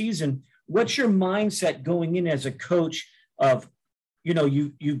current season, what's your mindset going in as a coach of,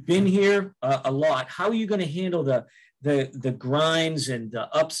 you've been here a lot. How are you going to handle the grinds and the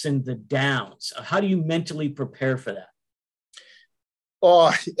ups and the downs? How do you mentally prepare for that?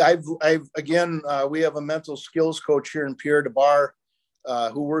 Oh, we have a mental skills coach here in Pierre DeBar,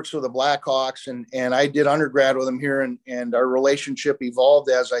 who works with the Blackhawks, and I did undergrad with him here, and our relationship evolved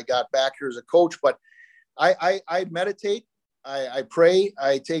as I got back here as a coach. But I meditate, I pray,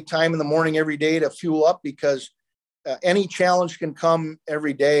 I take time in the morning every day to fuel up, because any challenge can come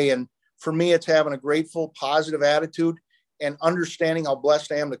every day. And for me, it's having a grateful, positive attitude and understanding how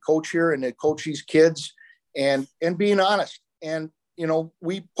blessed I am to coach here and to coach these kids, and being honest. And,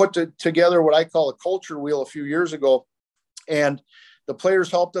 we put together what I call a culture wheel a few years ago, and the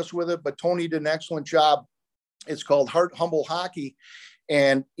players helped us with it, but Tony did an excellent job. It's called Heart Humble Hockey.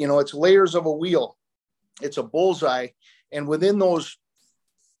 And, it's layers of a wheel. It's a bullseye. And within those,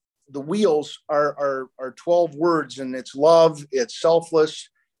 the wheels are 12 words, and it's love, it's selfless,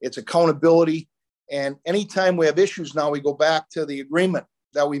 it's accountability. And anytime we have issues now, we go back to the agreement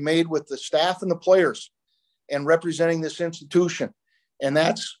that we made with the staff and the players and representing this institution. And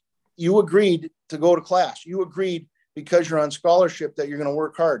that's, you agreed to go to class. You agreed because you're on scholarship that you're going to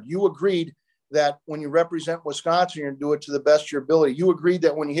work hard. You agreed that when you represent Wisconsin, you're going to do it to the best of your ability. You agreed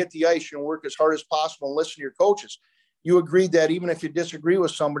that when you hit the ice, you're going to work as hard as possible and listen to your coaches. You agreed that even if you disagree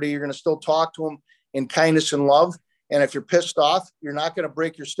with somebody, you're going to still talk to them in kindness and love. And if you're pissed off, you're not going to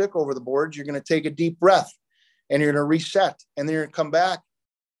break your stick over the boards. You're going to take a deep breath and you're going to reset. And then you're going to come back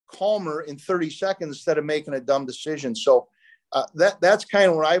calmer in 30 seconds instead of making a dumb decision. So that's kind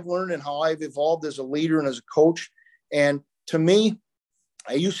of what I've learned and how I've evolved as a leader and as a coach. And to me,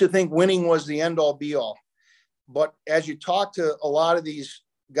 I used to think winning was the end all be all. But as you talk to a lot of these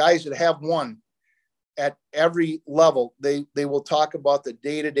guys that have won at every level, they will talk about the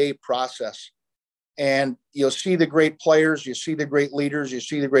day-to-day process. And you'll see the great players, you see the great leaders, you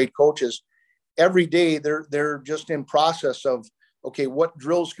see the great coaches. Every day they're just in process of, okay, what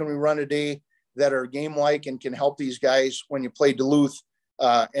drills can we run today that are game-like and can help these guys when you play Duluth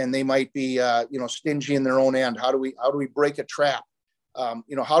and they might be, stingy in their own end. How do we break a trap?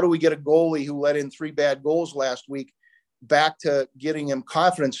 How do we get a goalie who let in 3 bad goals last week back to getting him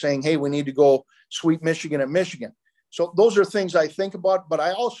confidence, saying, hey, we need to go sweep Michigan at Michigan. So those are things I think about, but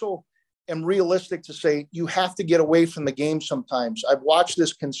I also am realistic to say you have to get away from the game sometimes. I've watched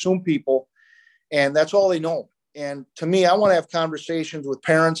this consume people, and that's all they know. And to me, I want to have conversations with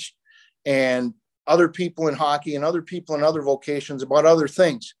parents and other people in hockey and other people in other vocations about other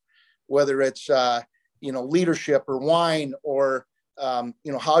things, whether it's, leadership or wine or,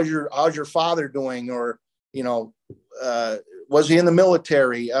 how's your father doing? Or, was he in the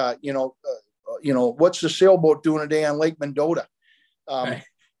military? What's the sailboat doing today on Lake Mendota? Right.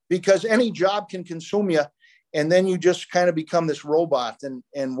 Because any job can consume you, and then you just kind of become this robot.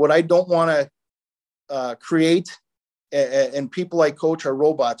 And what I don't want to create, and people I coach are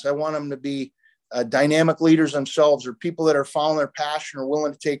robots. I want them to be dynamic leaders themselves, or people that are following their passion or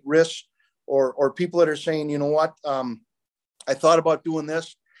willing to take risks, or people that are saying, you know what, I thought about doing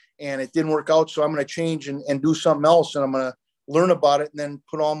this and it didn't work out, so I'm going to change and do something else, and I'm going to learn about it and then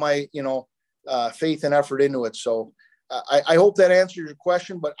put all my, faith and effort into it. So I hope that answers your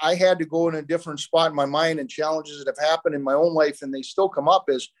question, but I had to go in a different spot in my mind, and challenges that have happened in my own life, and they still come up,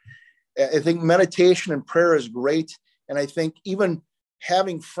 is I think meditation and prayer is great. And I think even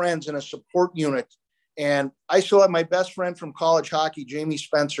having friends in a support unit, and I still have my best friend from college hockey, Jamie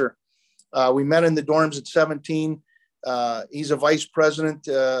Spencer. We met in the dorms at 17. He's a vice president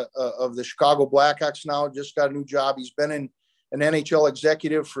of the Chicago Blackhawks now, just got a new job. He's been an NHL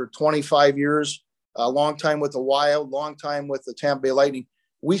executive for 25 years, a long time with the Wild, long time with the Tampa Bay Lightning.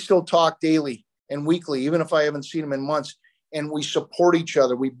 We still talk daily and weekly, even if I haven't seen him in months, and we support each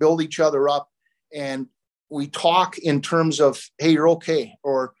other. We build each other up, and we talk in terms of, hey, you're okay,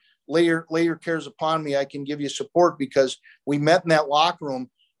 or lay your cares upon me. I can give you support, because we met in that locker room,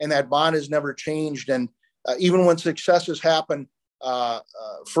 and that bond has never changed. And even when successes happen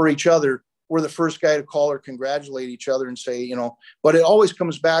for each other, we're the first guy to call or congratulate each other and say, you know, but it always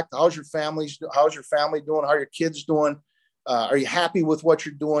comes back to how's your family doing? How are your kids doing? Are you happy with what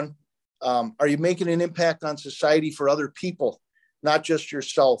you're doing? Are you making an impact on society for other people, not just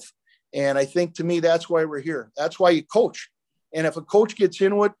yourself? And I think, to me, that's why we're here. That's why you coach. And if a coach gets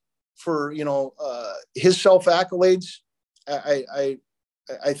into it for, you know, his self accolades, I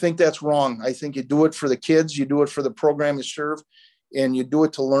think that's wrong. I think you do it for the kids, you do it for the program you serve, and you do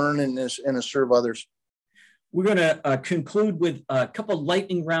it to learn and to serve others. We're going to conclude with a couple of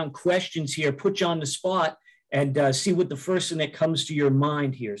lightning round questions here, put you on the spot, and see what the first thing that comes to your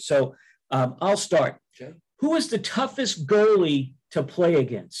mind here. So I'll start. Okay. Who is the toughest goalie to play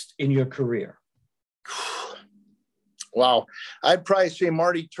against in your career? Wow. I'd probably say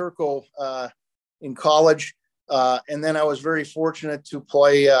Marty Turco in college. And then I was very fortunate to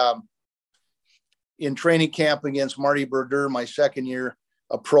play in training camp against Marty Brodeur my second year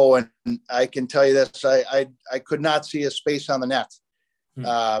a pro. And I can tell you this, I could not see a space on the net.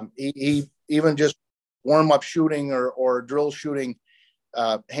 He even just warm up shooting or drill shooting,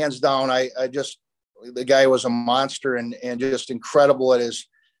 hands down. The guy was a monster and just incredible at his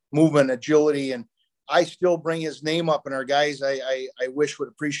movement, agility. And I still bring his name up, and our guys I wish would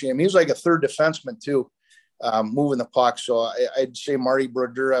appreciate him. He was like a third defenseman too, moving the puck. So I'd say Marty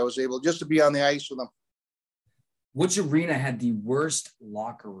Brodeur, I was able just to be on the ice with him. Which arena had the worst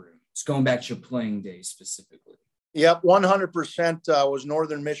locker room? It's going back to your playing days specifically. Yep, 100% was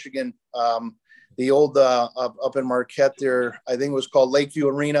Northern Michigan. The old up in Marquette there, I think it was called Lakeview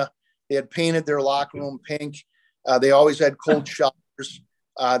Arena. They had painted their locker room pink. They always had cold showers.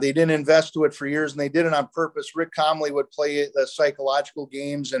 They didn't invest to it for years, and they did it on purpose. Rick Comley would play the psychological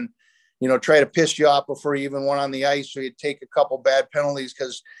games and, you know, try to piss you off before you even went on the ice. So you'd take a couple bad penalties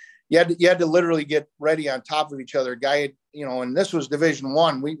because you had to literally get ready on top of each other. Guy, you know, and this was Division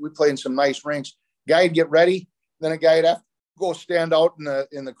I. We played in some nice rinks. Guy would get ready, then a guy would have to go stand out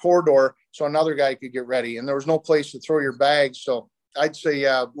in the corridor so another guy could get ready. And there was no place to throw your bags. So I'd say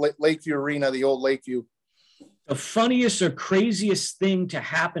Lakeview Arena, the old Lakeview. The funniest or craziest thing to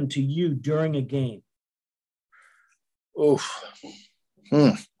happen to you during a game? Oof.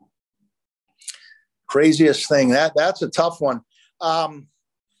 Craziest thing. That's a tough one.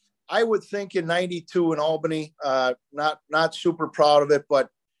 I would think in 92 in Albany, not super proud of it, but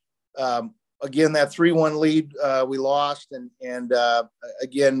again, that 3-1 lead we lost. And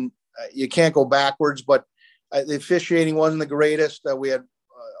again, you can't go backwards, but the officiating wasn't the greatest. We had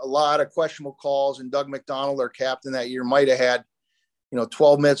a lot of questionable calls, and Doug McDonald, our captain that year, might have had,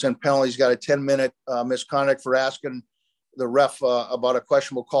 12 minutes and penalties, got a 10-minute misconduct for asking the ref about a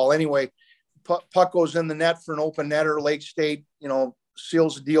questionable call. Anyway, puck goes in the net for an open netter. Lake State,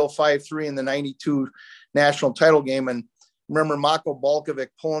 seals the deal 5-3 in the 92 national title game. And remember Mako Balkovic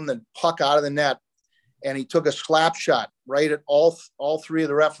pulling the puck out of the net, and he took a slap shot right at all three of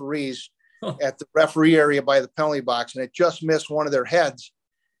the referees at the referee area by the penalty box, and it just missed one of their heads.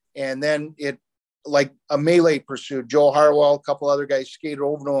 And then it, like a melee pursuit. Joe Harwell, a couple other guys skated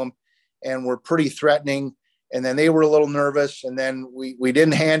over to him and were pretty threatening. And then they were a little nervous. And then we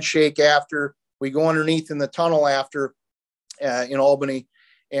didn't handshake after. We go underneath in the tunnel after in Albany.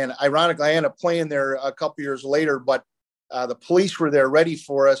 And ironically, I ended up playing there a couple years later, but the police were there ready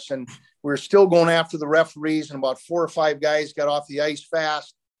for us. And we were still going after the referees. And about 4 or 5 guys got off the ice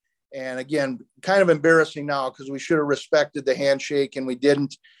fast. And again, kind of embarrassing now because we should have respected the handshake and we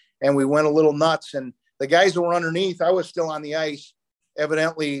didn't. And we went a little nuts. And the guys that were underneath, I was still on the ice,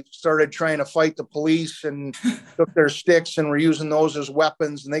 evidently started trying to fight the police and took their sticks and were using those as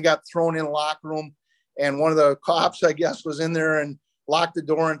weapons. And they got thrown in the locker room. And one of the cops, I guess, was in there and locked the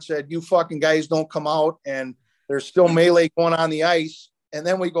door and said, "You fucking guys don't come out." And there's still melee going on the ice. And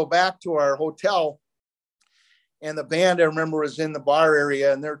then we go back to our hotel. And the band, I remember, was in the bar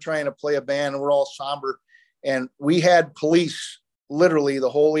area, and they're trying to play a band, and we're all somber. And we had police literally the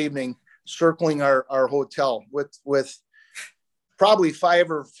whole evening circling our hotel with probably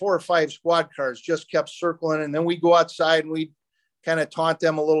 4 or 5 squad cars, just kept circling. And then we go outside and we kind of taunt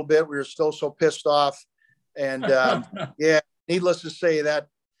them a little bit. We were still so pissed off. And yeah, needless to say, that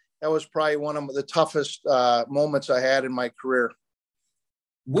was probably one of the toughest moments I had in my career.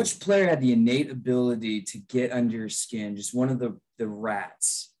 Which player had the innate ability to get under your skin? Just one of the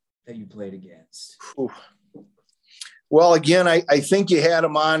rats that you played against. Ooh. Well, again, I think you had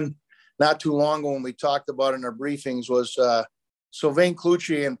him on not too long ago when we talked about it in our briefings was Sylvain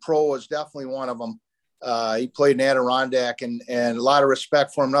Cloutier in pro was definitely one of them. He played in Adirondack, and a lot of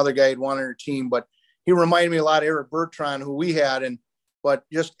respect for him. Another guy he'd want on your team, but he reminded me a lot of Eric Bertrand, who we had, but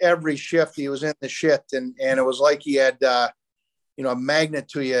just every shift he was in the shit, and it was like he had a magnet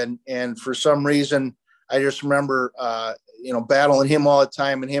to you, and for some reason I just remember battling him all the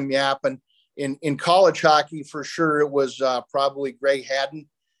time and him yapping. In college hockey, for sure, it was probably Greg Haddon.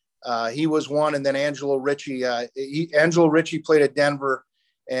 He was one, and then Angelo Ritchie. Angelo Ritchie played at Denver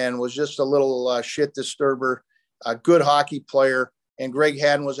and was just a little shit disturber, a good hockey player. And Greg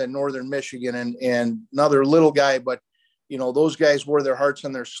Haddon was at Northern Michigan, and another little guy, but those guys wore their hearts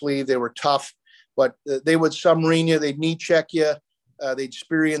on their sleeve. They were tough, but they would submarine you. They'd knee check you. They'd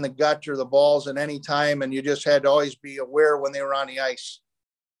spear you in the gut or the balls at any time, and you just had to always be aware when they were on the ice.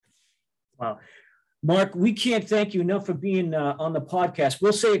 Wow. Mark, we can't thank you enough for being on the podcast.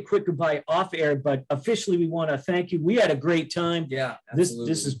 We'll say a quick goodbye off air, but officially we want to thank you. We had a great time. Yeah, absolutely.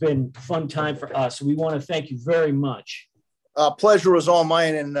 This has been a fun time for us. We want to thank you very much. Pleasure was all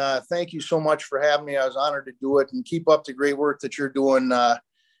mine, and thank you so much for having me. I was honored to do it, and keep up the great work that you're doing,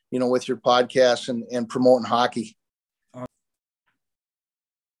 with your podcast and promoting hockey.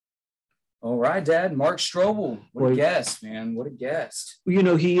 All right, Dad. Mark Strobel. What a guest, man. What a guest.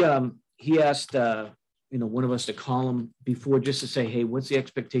 He asked, one of us to call him before just to say, hey, what's the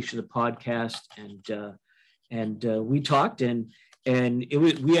expectation of the podcast? And we talked, and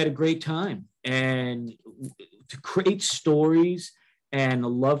we had a great time, and great stories, and the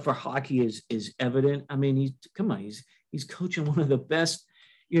love for hockey is evident. I mean, he's coaching one of the best,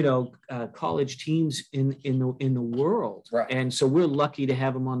 college teams in the world. Right. And so we're lucky to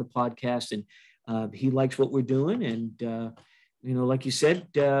have him on the podcast, and he likes what we're doing. And, like you said,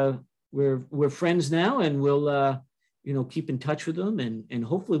 we're friends now, and we'll, keep in touch with them, and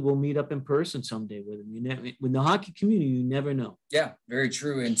hopefully we'll meet up in person someday with them. With the hockey community, you never know. Yeah, very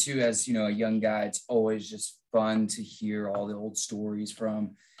true. And too, as a young guy, it's always just fun to hear all the old stories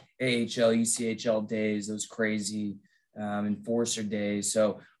from AHL, ECHL days, those crazy enforcer days.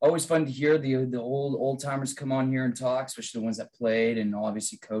 So always fun to hear the old timers come on here and talk, especially the ones that played and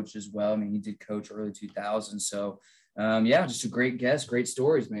obviously coached as well. I mean, he did coach early 2000s. So just a great guest, great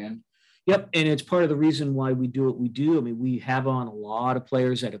stories, man. Yep. And it's part of the reason why we do what we do. I mean, we have on a lot of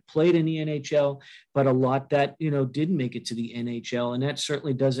players that have played in the NHL, but a lot that, didn't make it to the NHL. And that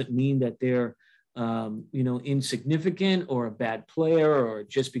certainly doesn't mean that they're, insignificant or a bad player, or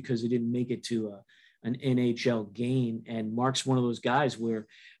just because they didn't make it to an NHL game. And Mark's one of those guys where,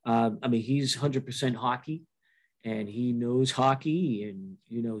 he's 100% hockey, and he knows hockey, and,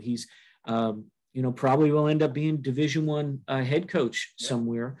 he's, probably will end up being Division I head coach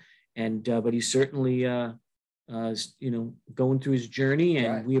somewhere. And, but he's certainly, going through his journey,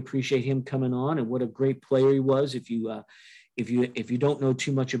 and right. We appreciate him coming on, and what a great player he was. If you don't know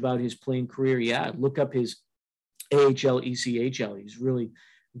too much about his playing career, look up his AHL, ECHL. He's really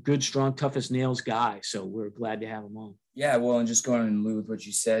good, strong, tough as nails guy. So we're glad to have him on. Yeah, well, and just going in lieu with what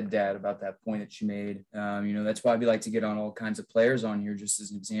you said, Dad, about that point that you made, that's why we like to get on all kinds of players on here. Just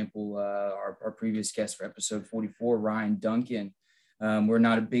as an example, our previous guest for episode 44, Ryan Duncan. We're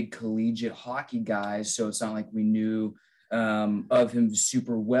not a big collegiate hockey guys, so it's not like we knew of him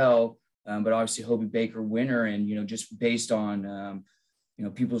super well. But obviously, Hobie Baker winner, and just based on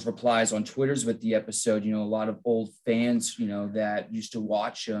people's replies on Twitters with the episode, a lot of old fans, that used to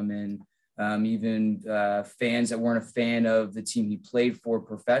watch him, and even fans that weren't a fan of the team he played for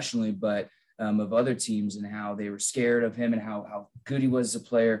professionally, but of other teams, and how they were scared of him and how good he was as a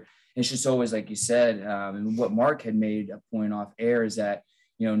player. It's just always, like you said, and what Mark had made a point off air is that,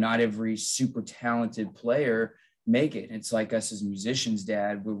 not every super talented player make it. It's like us as musicians,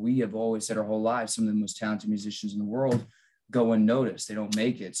 Dad, where we have always said our whole lives, some of the most talented musicians in the world go unnoticed. They don't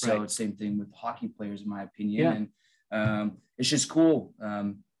make it. So It's the same thing with hockey players, in my opinion. Yeah. And it's just cool.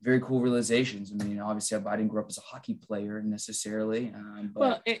 Very cool realizations. I mean, obviously, I didn't grow up as a hockey player necessarily.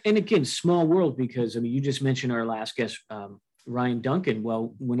 And again, small world, because, you just mentioned our last guest, Ryan Duncan.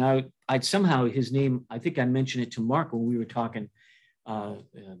 Well, when I'd somehow his name, I think I mentioned it to Mark when we were talking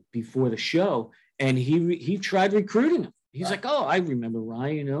before the show, and he tried recruiting him. He's like, oh, I remember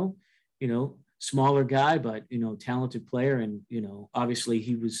Ryan, smaller guy, but, talented player. And, obviously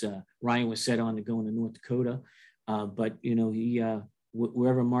he was, Ryan was set on to going to North Dakota. But, he,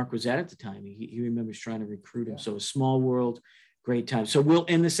 wherever Mark was at the time, he remembers trying to recruit him. So a small world, great time. So we'll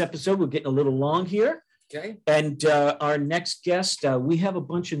end this episode. We're getting a little long here. Okay. And our next guest, we have a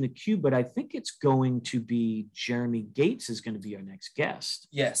bunch in the queue, but I think it's going to be Jeremy Gates is going to be our next guest.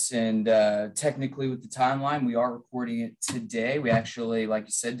 Yes. And technically with the timeline, we are recording it today. We actually, like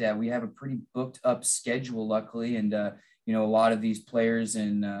you said, Dad, we have a pretty booked up schedule, luckily. And you know, a lot of these players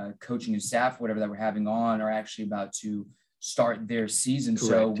and coaching and staff, whatever that we're having on, are actually about to start their season. Correct.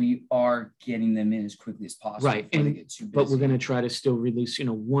 So we are getting them in as quickly as possible. Right. But we're going to try to still release, you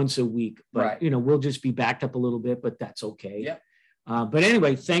know, once a week. But, right. you know, we'll just be backed up a little bit, but that's okay. Yeah. But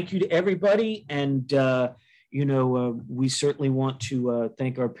anyway, thank you to everybody. And, you know, we certainly want to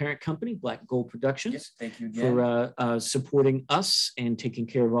thank our parent company, Black Gold Productions. Yes, thank you again. For supporting us and taking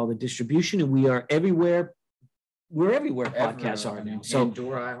care of all the distribution. And we are everywhere. We're everywhere podcasts are now. So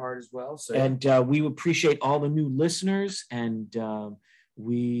Pandora, iHeart as well. So and we appreciate all the new listeners, and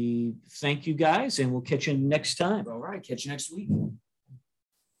we thank you guys, and we'll catch you next time. All right, catch you next week.